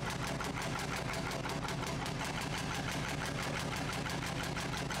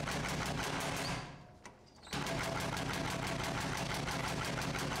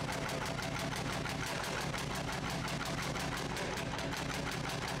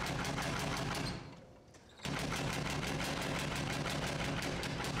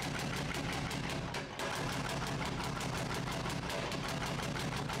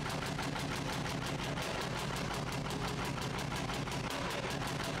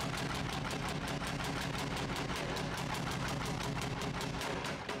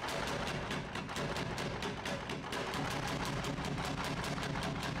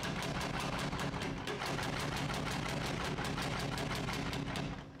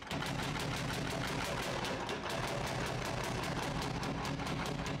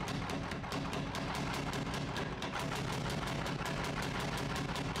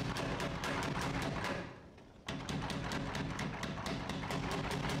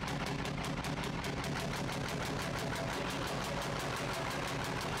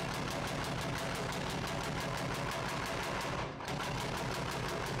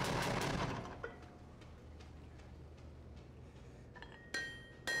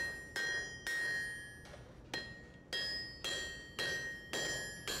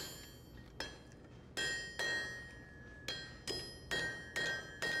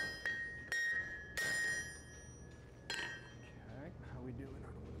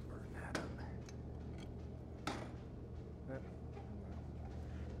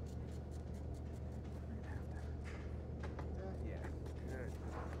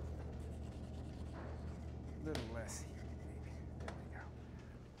 Little less here, maybe. There we go.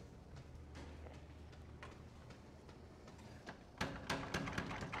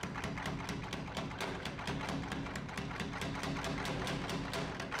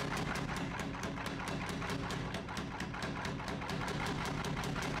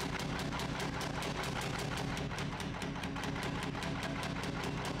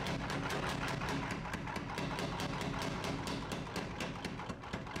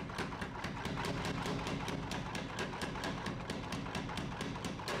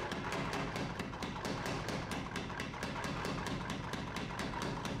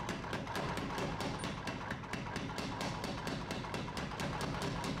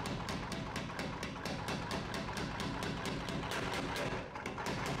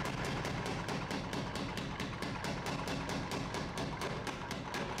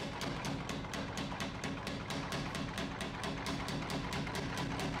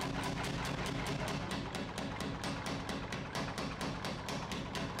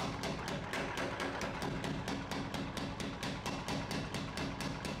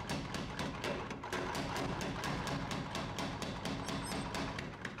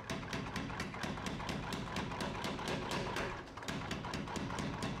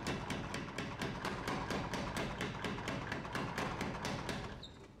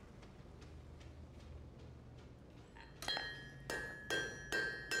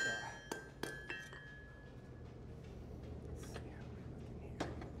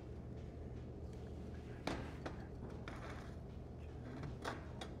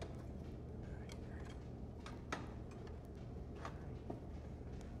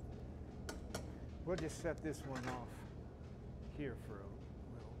 We'll just set this one off here for a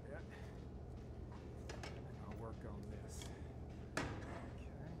little bit. And I'll work on this. Okay.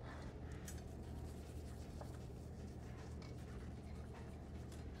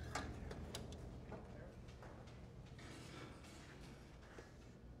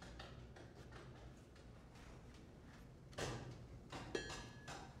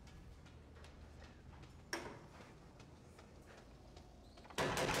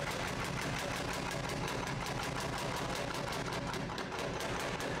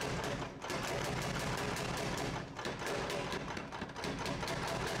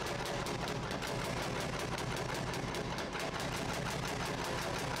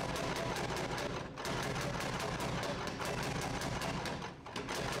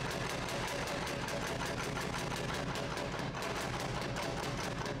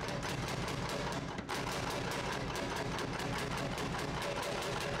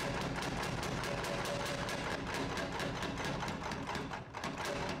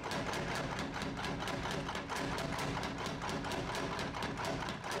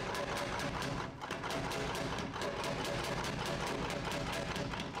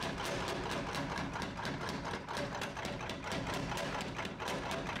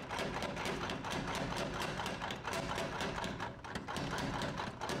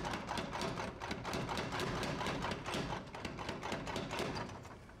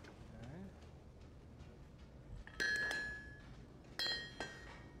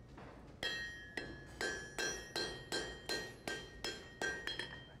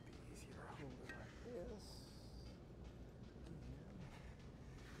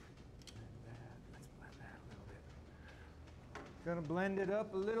 Gonna blend it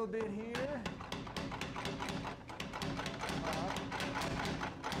up a little bit here.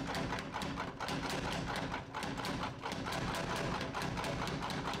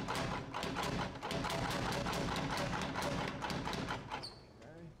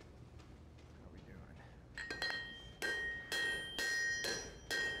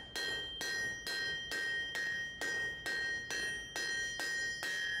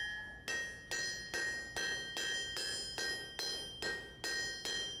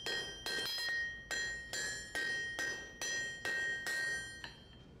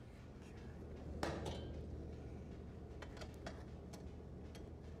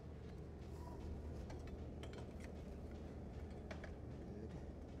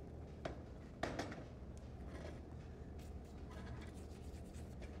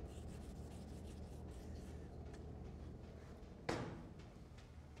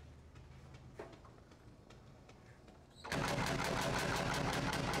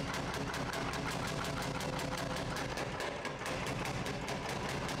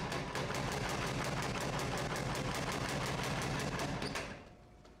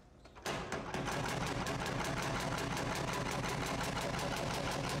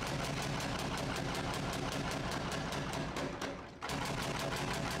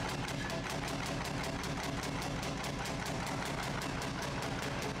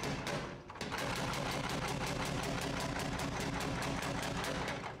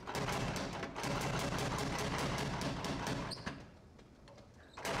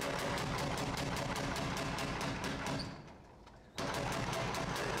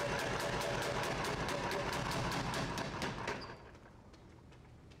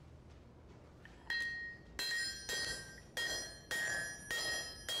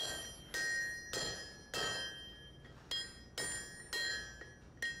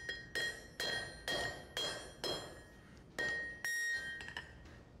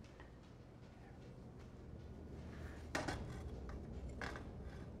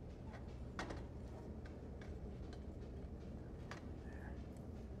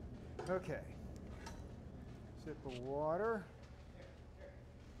 Okay. Sip of water.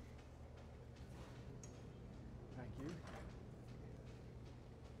 Thank you.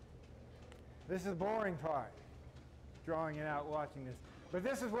 This is the boring part, drawing it out, watching this. But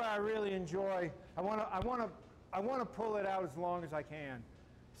this is what I really enjoy. I want to pull it out as long as I can.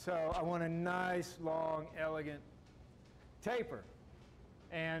 So I want a nice, long, elegant taper.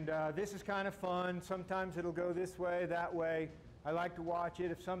 And this is kind of fun. Sometimes it'll go this way, that way. I like to watch it.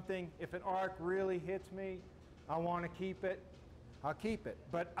 If an arc really hits me, I want to keep it, I'll keep it.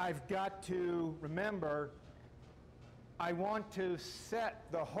 But I've got to remember, I want to set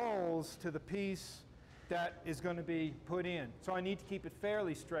the holes to the piece that is going to be put in. So I need to keep it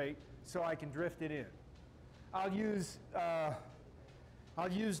fairly straight so I can drift it in. I'll use the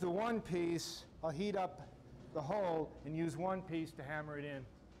one piece, I'll heat up the hole and use one piece to hammer it in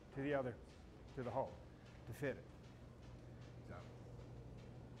to the other, to the hole, to fit it.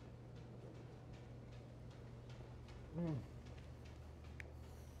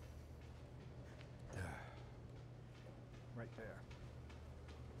 Right there. That's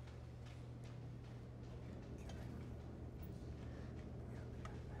going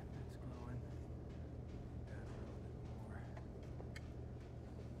down a little bit more.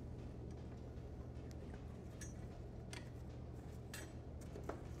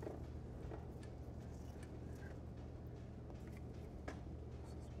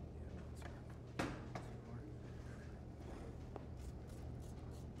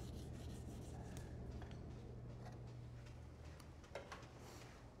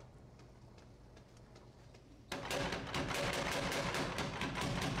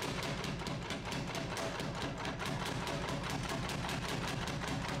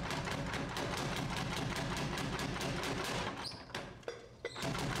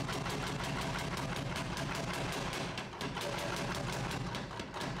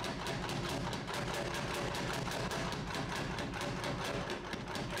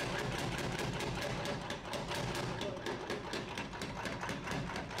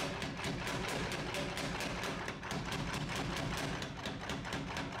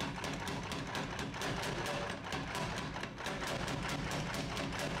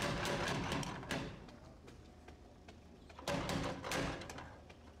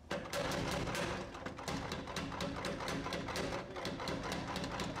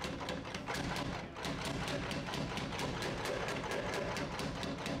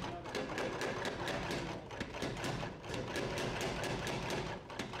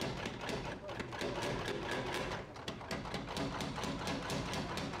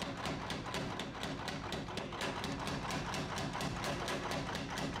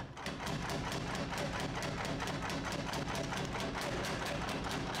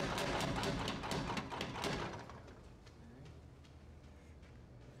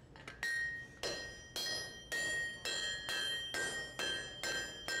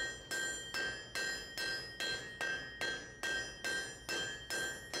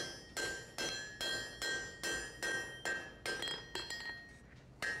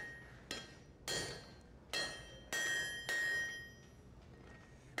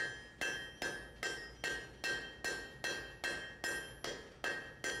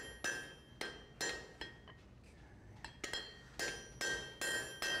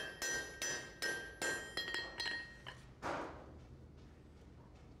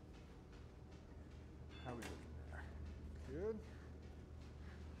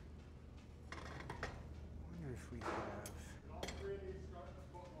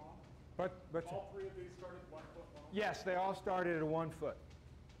 But All three of these started 1 foot long? yes, they all started at 1 foot.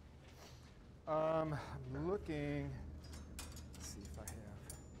 I'm looking. Let's see if I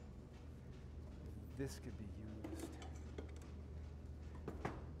have. This could be used.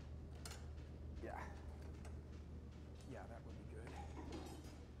 Yeah. Yeah, that would be good. This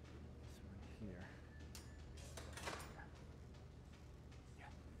one here. Yeah.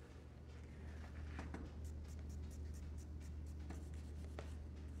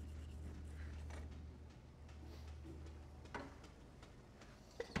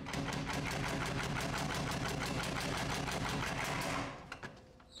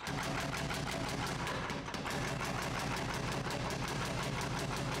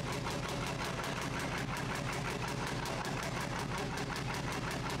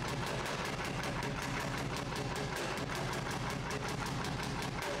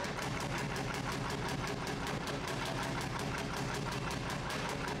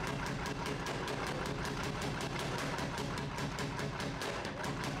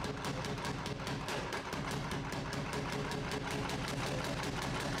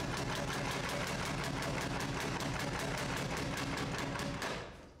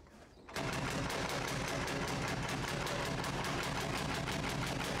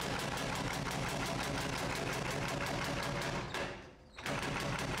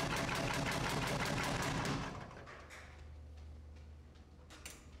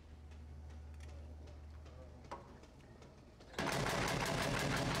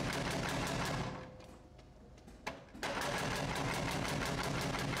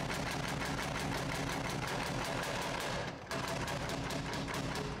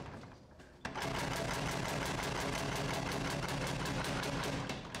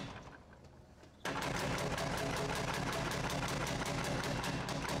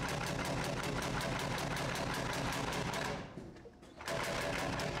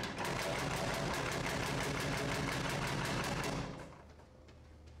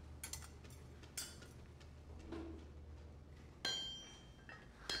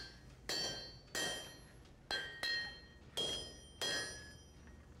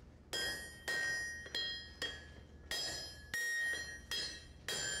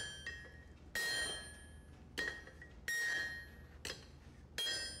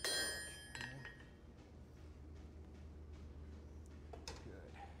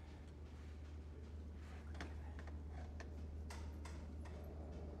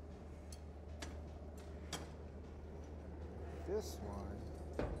 This one,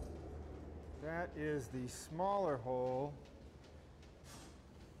 that is the smaller hole.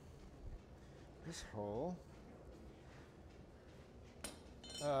 This hole.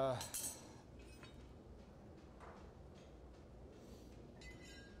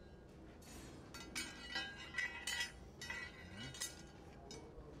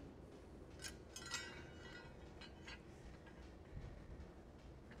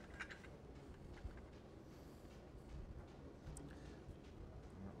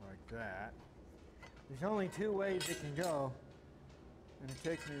 That. There's only 2 ways it can go, and it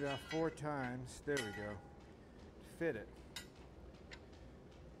takes me about 4 times, there we go, to fit it.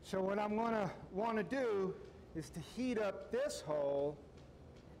 So what I'm going to want to do is to heat up this hole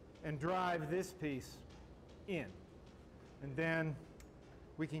and drive this piece in. And then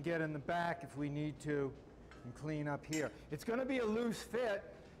we can get in the back if we need to and clean up here. It's going to be a loose fit.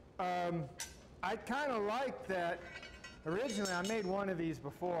 I kind of like that. Originally, I made one of these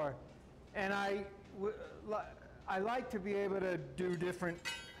before, and I like to be able to do different,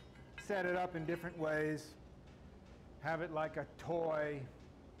 set it up in different ways, have it like a toy,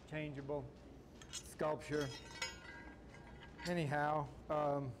 changeable sculpture. Anyhow,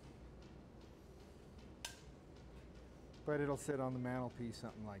 but it'll sit on the mantelpiece,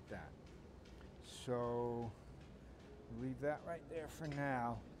 something like that. So leave that right there for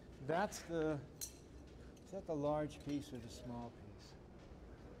now. That's the. Is that the large piece or the small piece?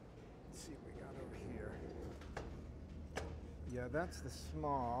 Let's see what we got over here. Yeah, that's the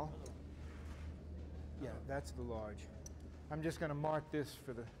small. Yeah, that's the large. I'm just going to mark this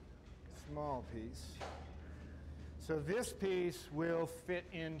for the small piece. So this piece will fit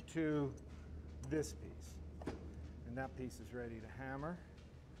into this piece. And that piece is ready to hammer.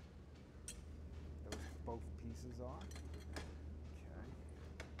 Those both pieces are.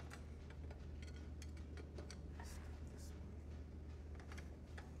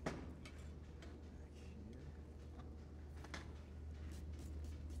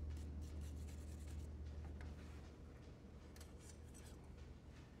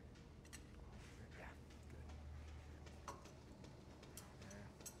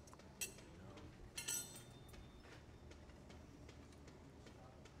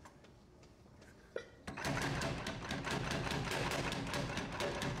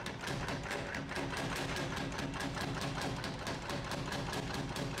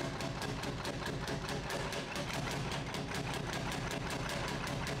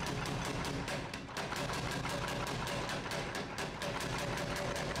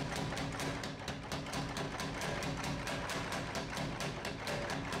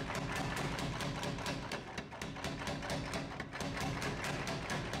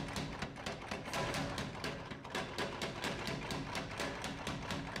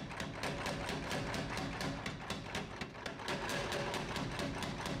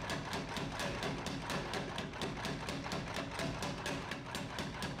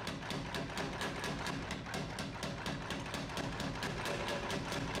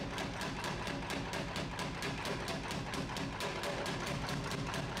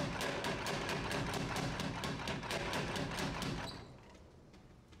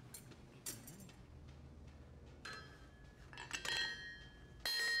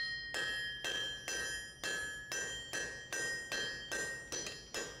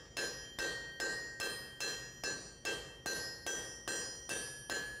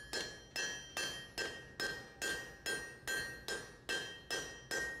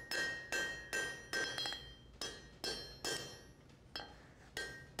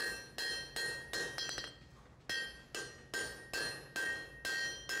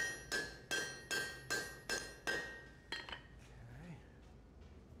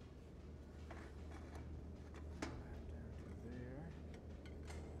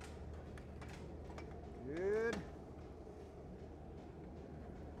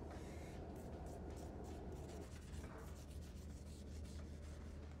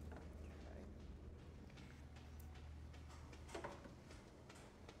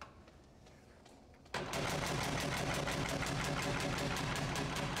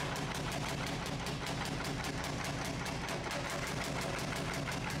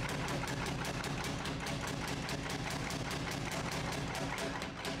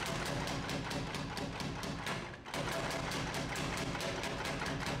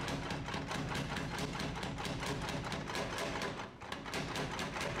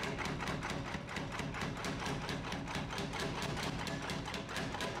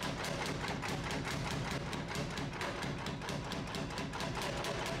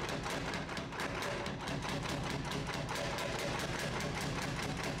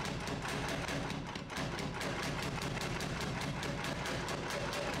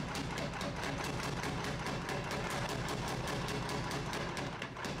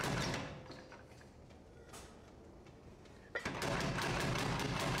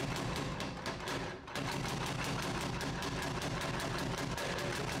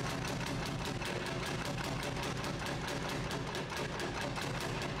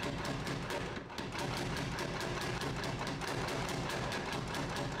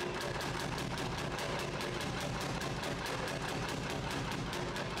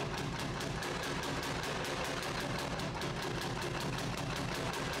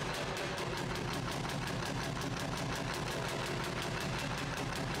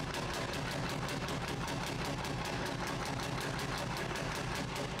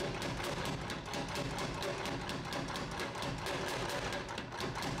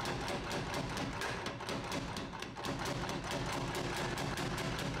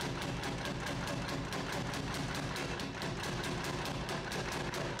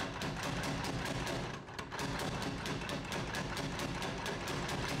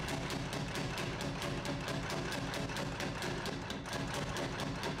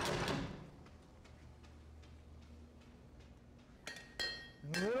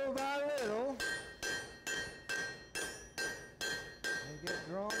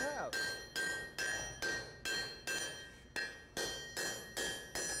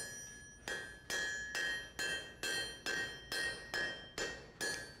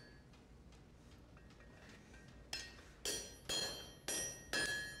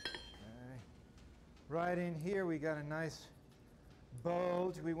 Right in here we got a nice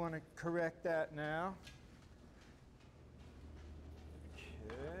bulge. We want to correct that now.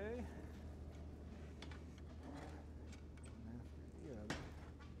 Okay.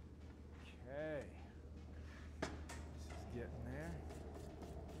 Okay. This is getting there.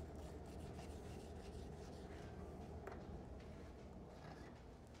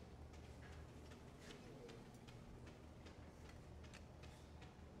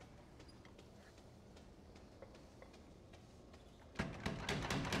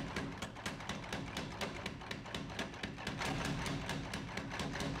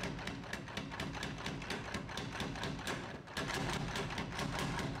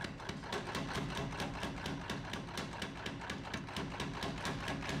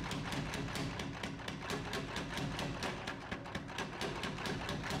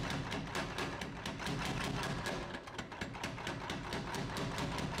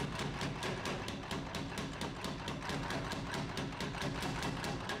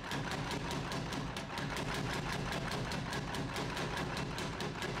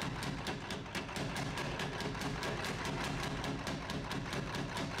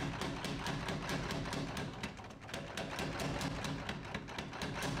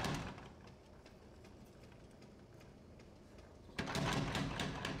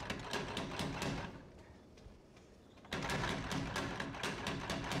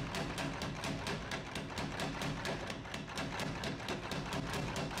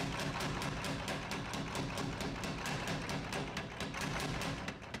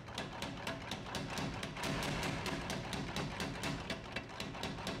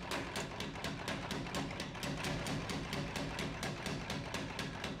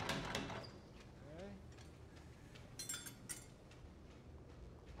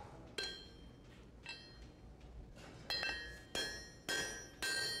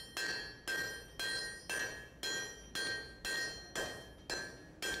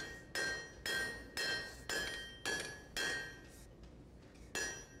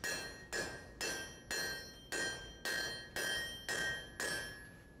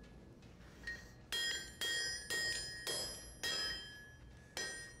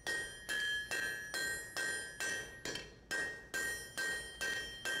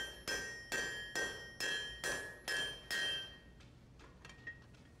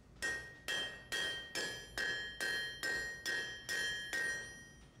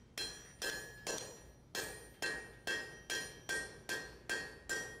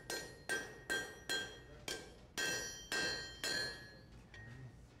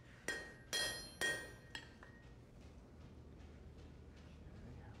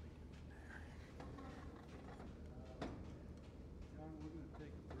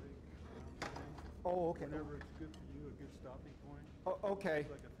 Oh, okay. Whenever it's good for you, a good stopping point. Oh, okay. It's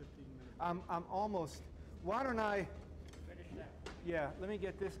like a 15-minute. I'm almost. Why don't I? Finish that. Yeah, let me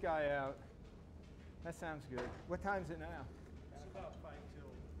get this guy out. That sounds good. What time's it now? It's about 5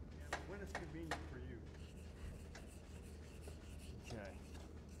 till, yeah, when it's convenient for you.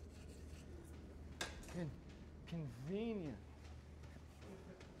 Okay. Convenient.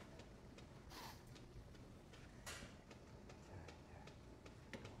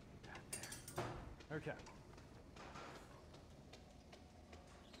 Okay.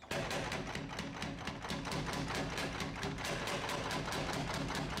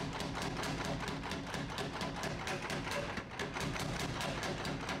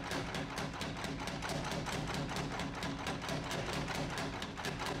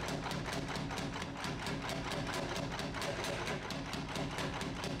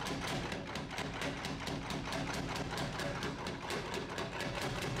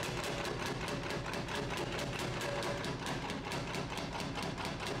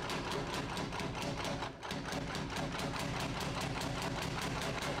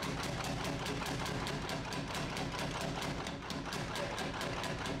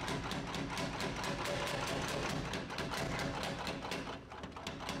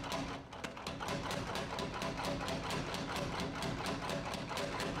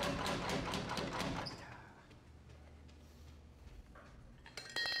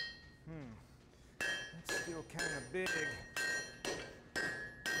 That's still kind of big.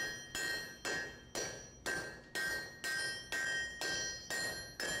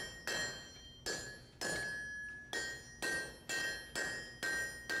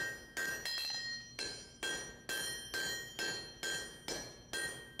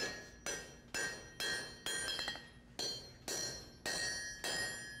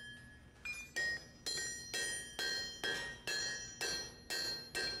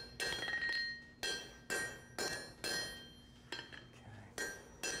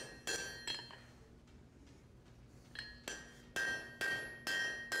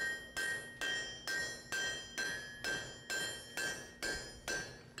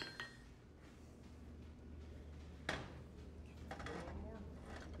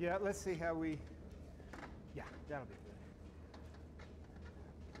 Yeah, let's see how we, yeah, that'll be good.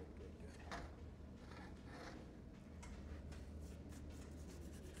 Good, good, good.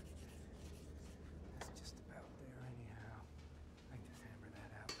 That's just about there anyhow. I can just hammer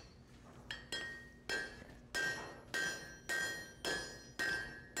that out.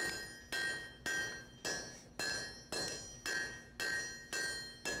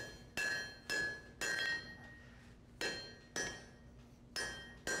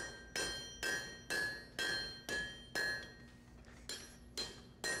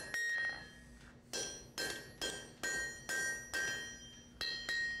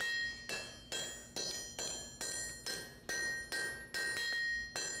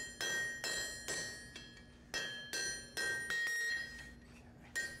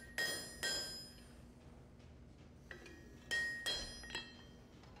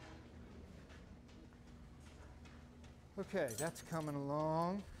 Okay, that's coming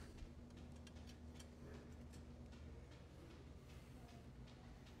along.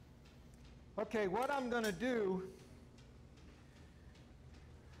 Okay, what I'm going to do,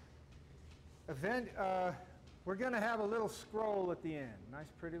 we're going to have a little scroll at the end. Nice,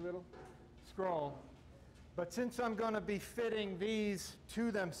 pretty little scroll. But since I'm going to be fitting these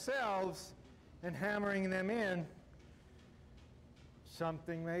to themselves and hammering them in,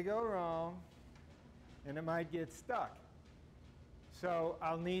 something may go wrong, and it might get stuck. So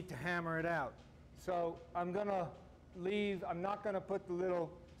I'll need to hammer it out. So I'm going to leave, I'm not going to put the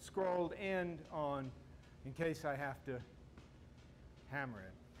little scrolled end on in case I have to hammer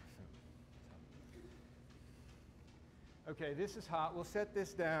it. Okay, this is hot. We'll set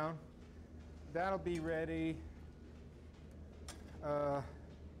this down. That'll be ready. Let's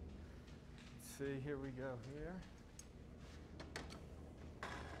see, here we go here.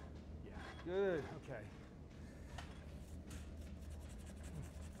 Yeah, good, okay.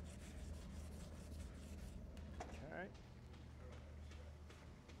 Okay.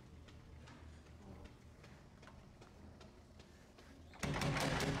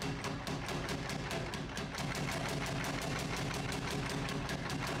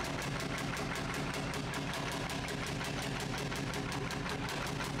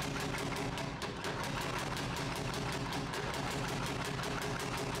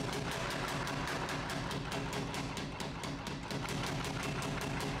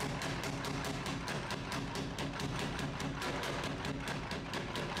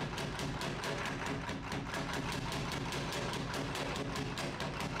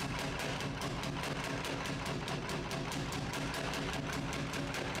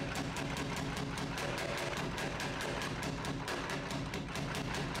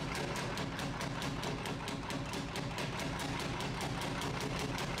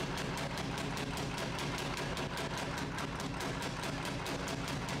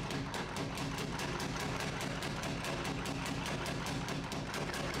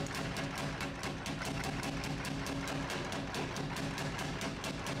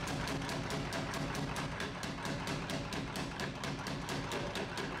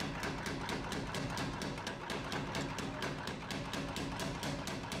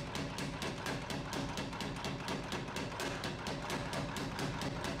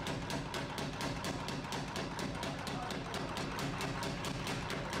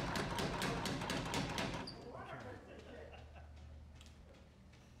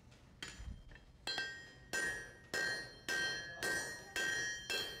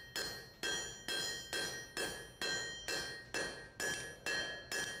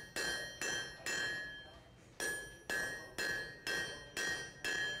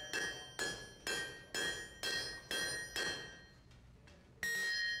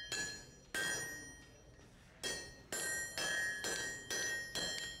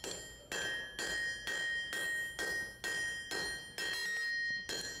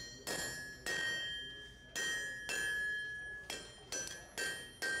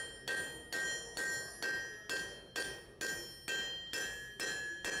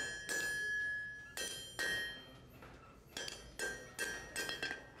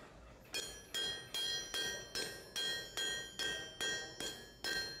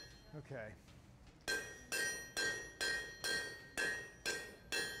 Okay.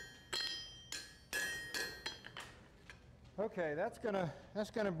 Okay, that's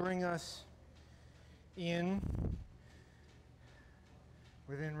gonna bring us in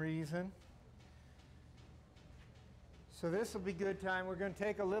within reason. So this will be good time. We're going to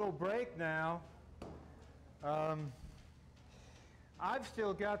take a little break now. I've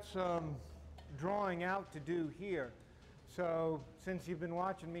still got some drawing out to do here. So since you've been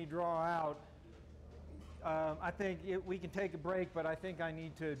watching me draw out, I think we can take a break, but I think I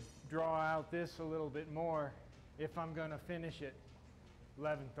need to draw out this a little bit more if I'm going to finish at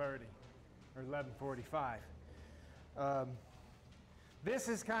 11:30 or 11:45. This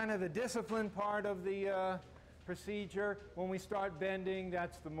is kind of the discipline part of the procedure. When we start bending,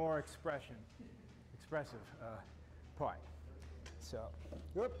 that's the more expressive part. So,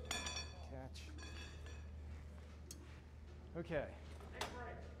 whoop, catch. Okay.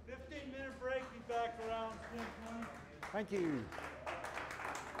 15-minute break, be back around 10:20. Thank you.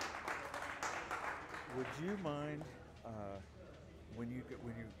 Would you mind when you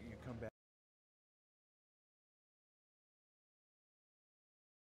come back?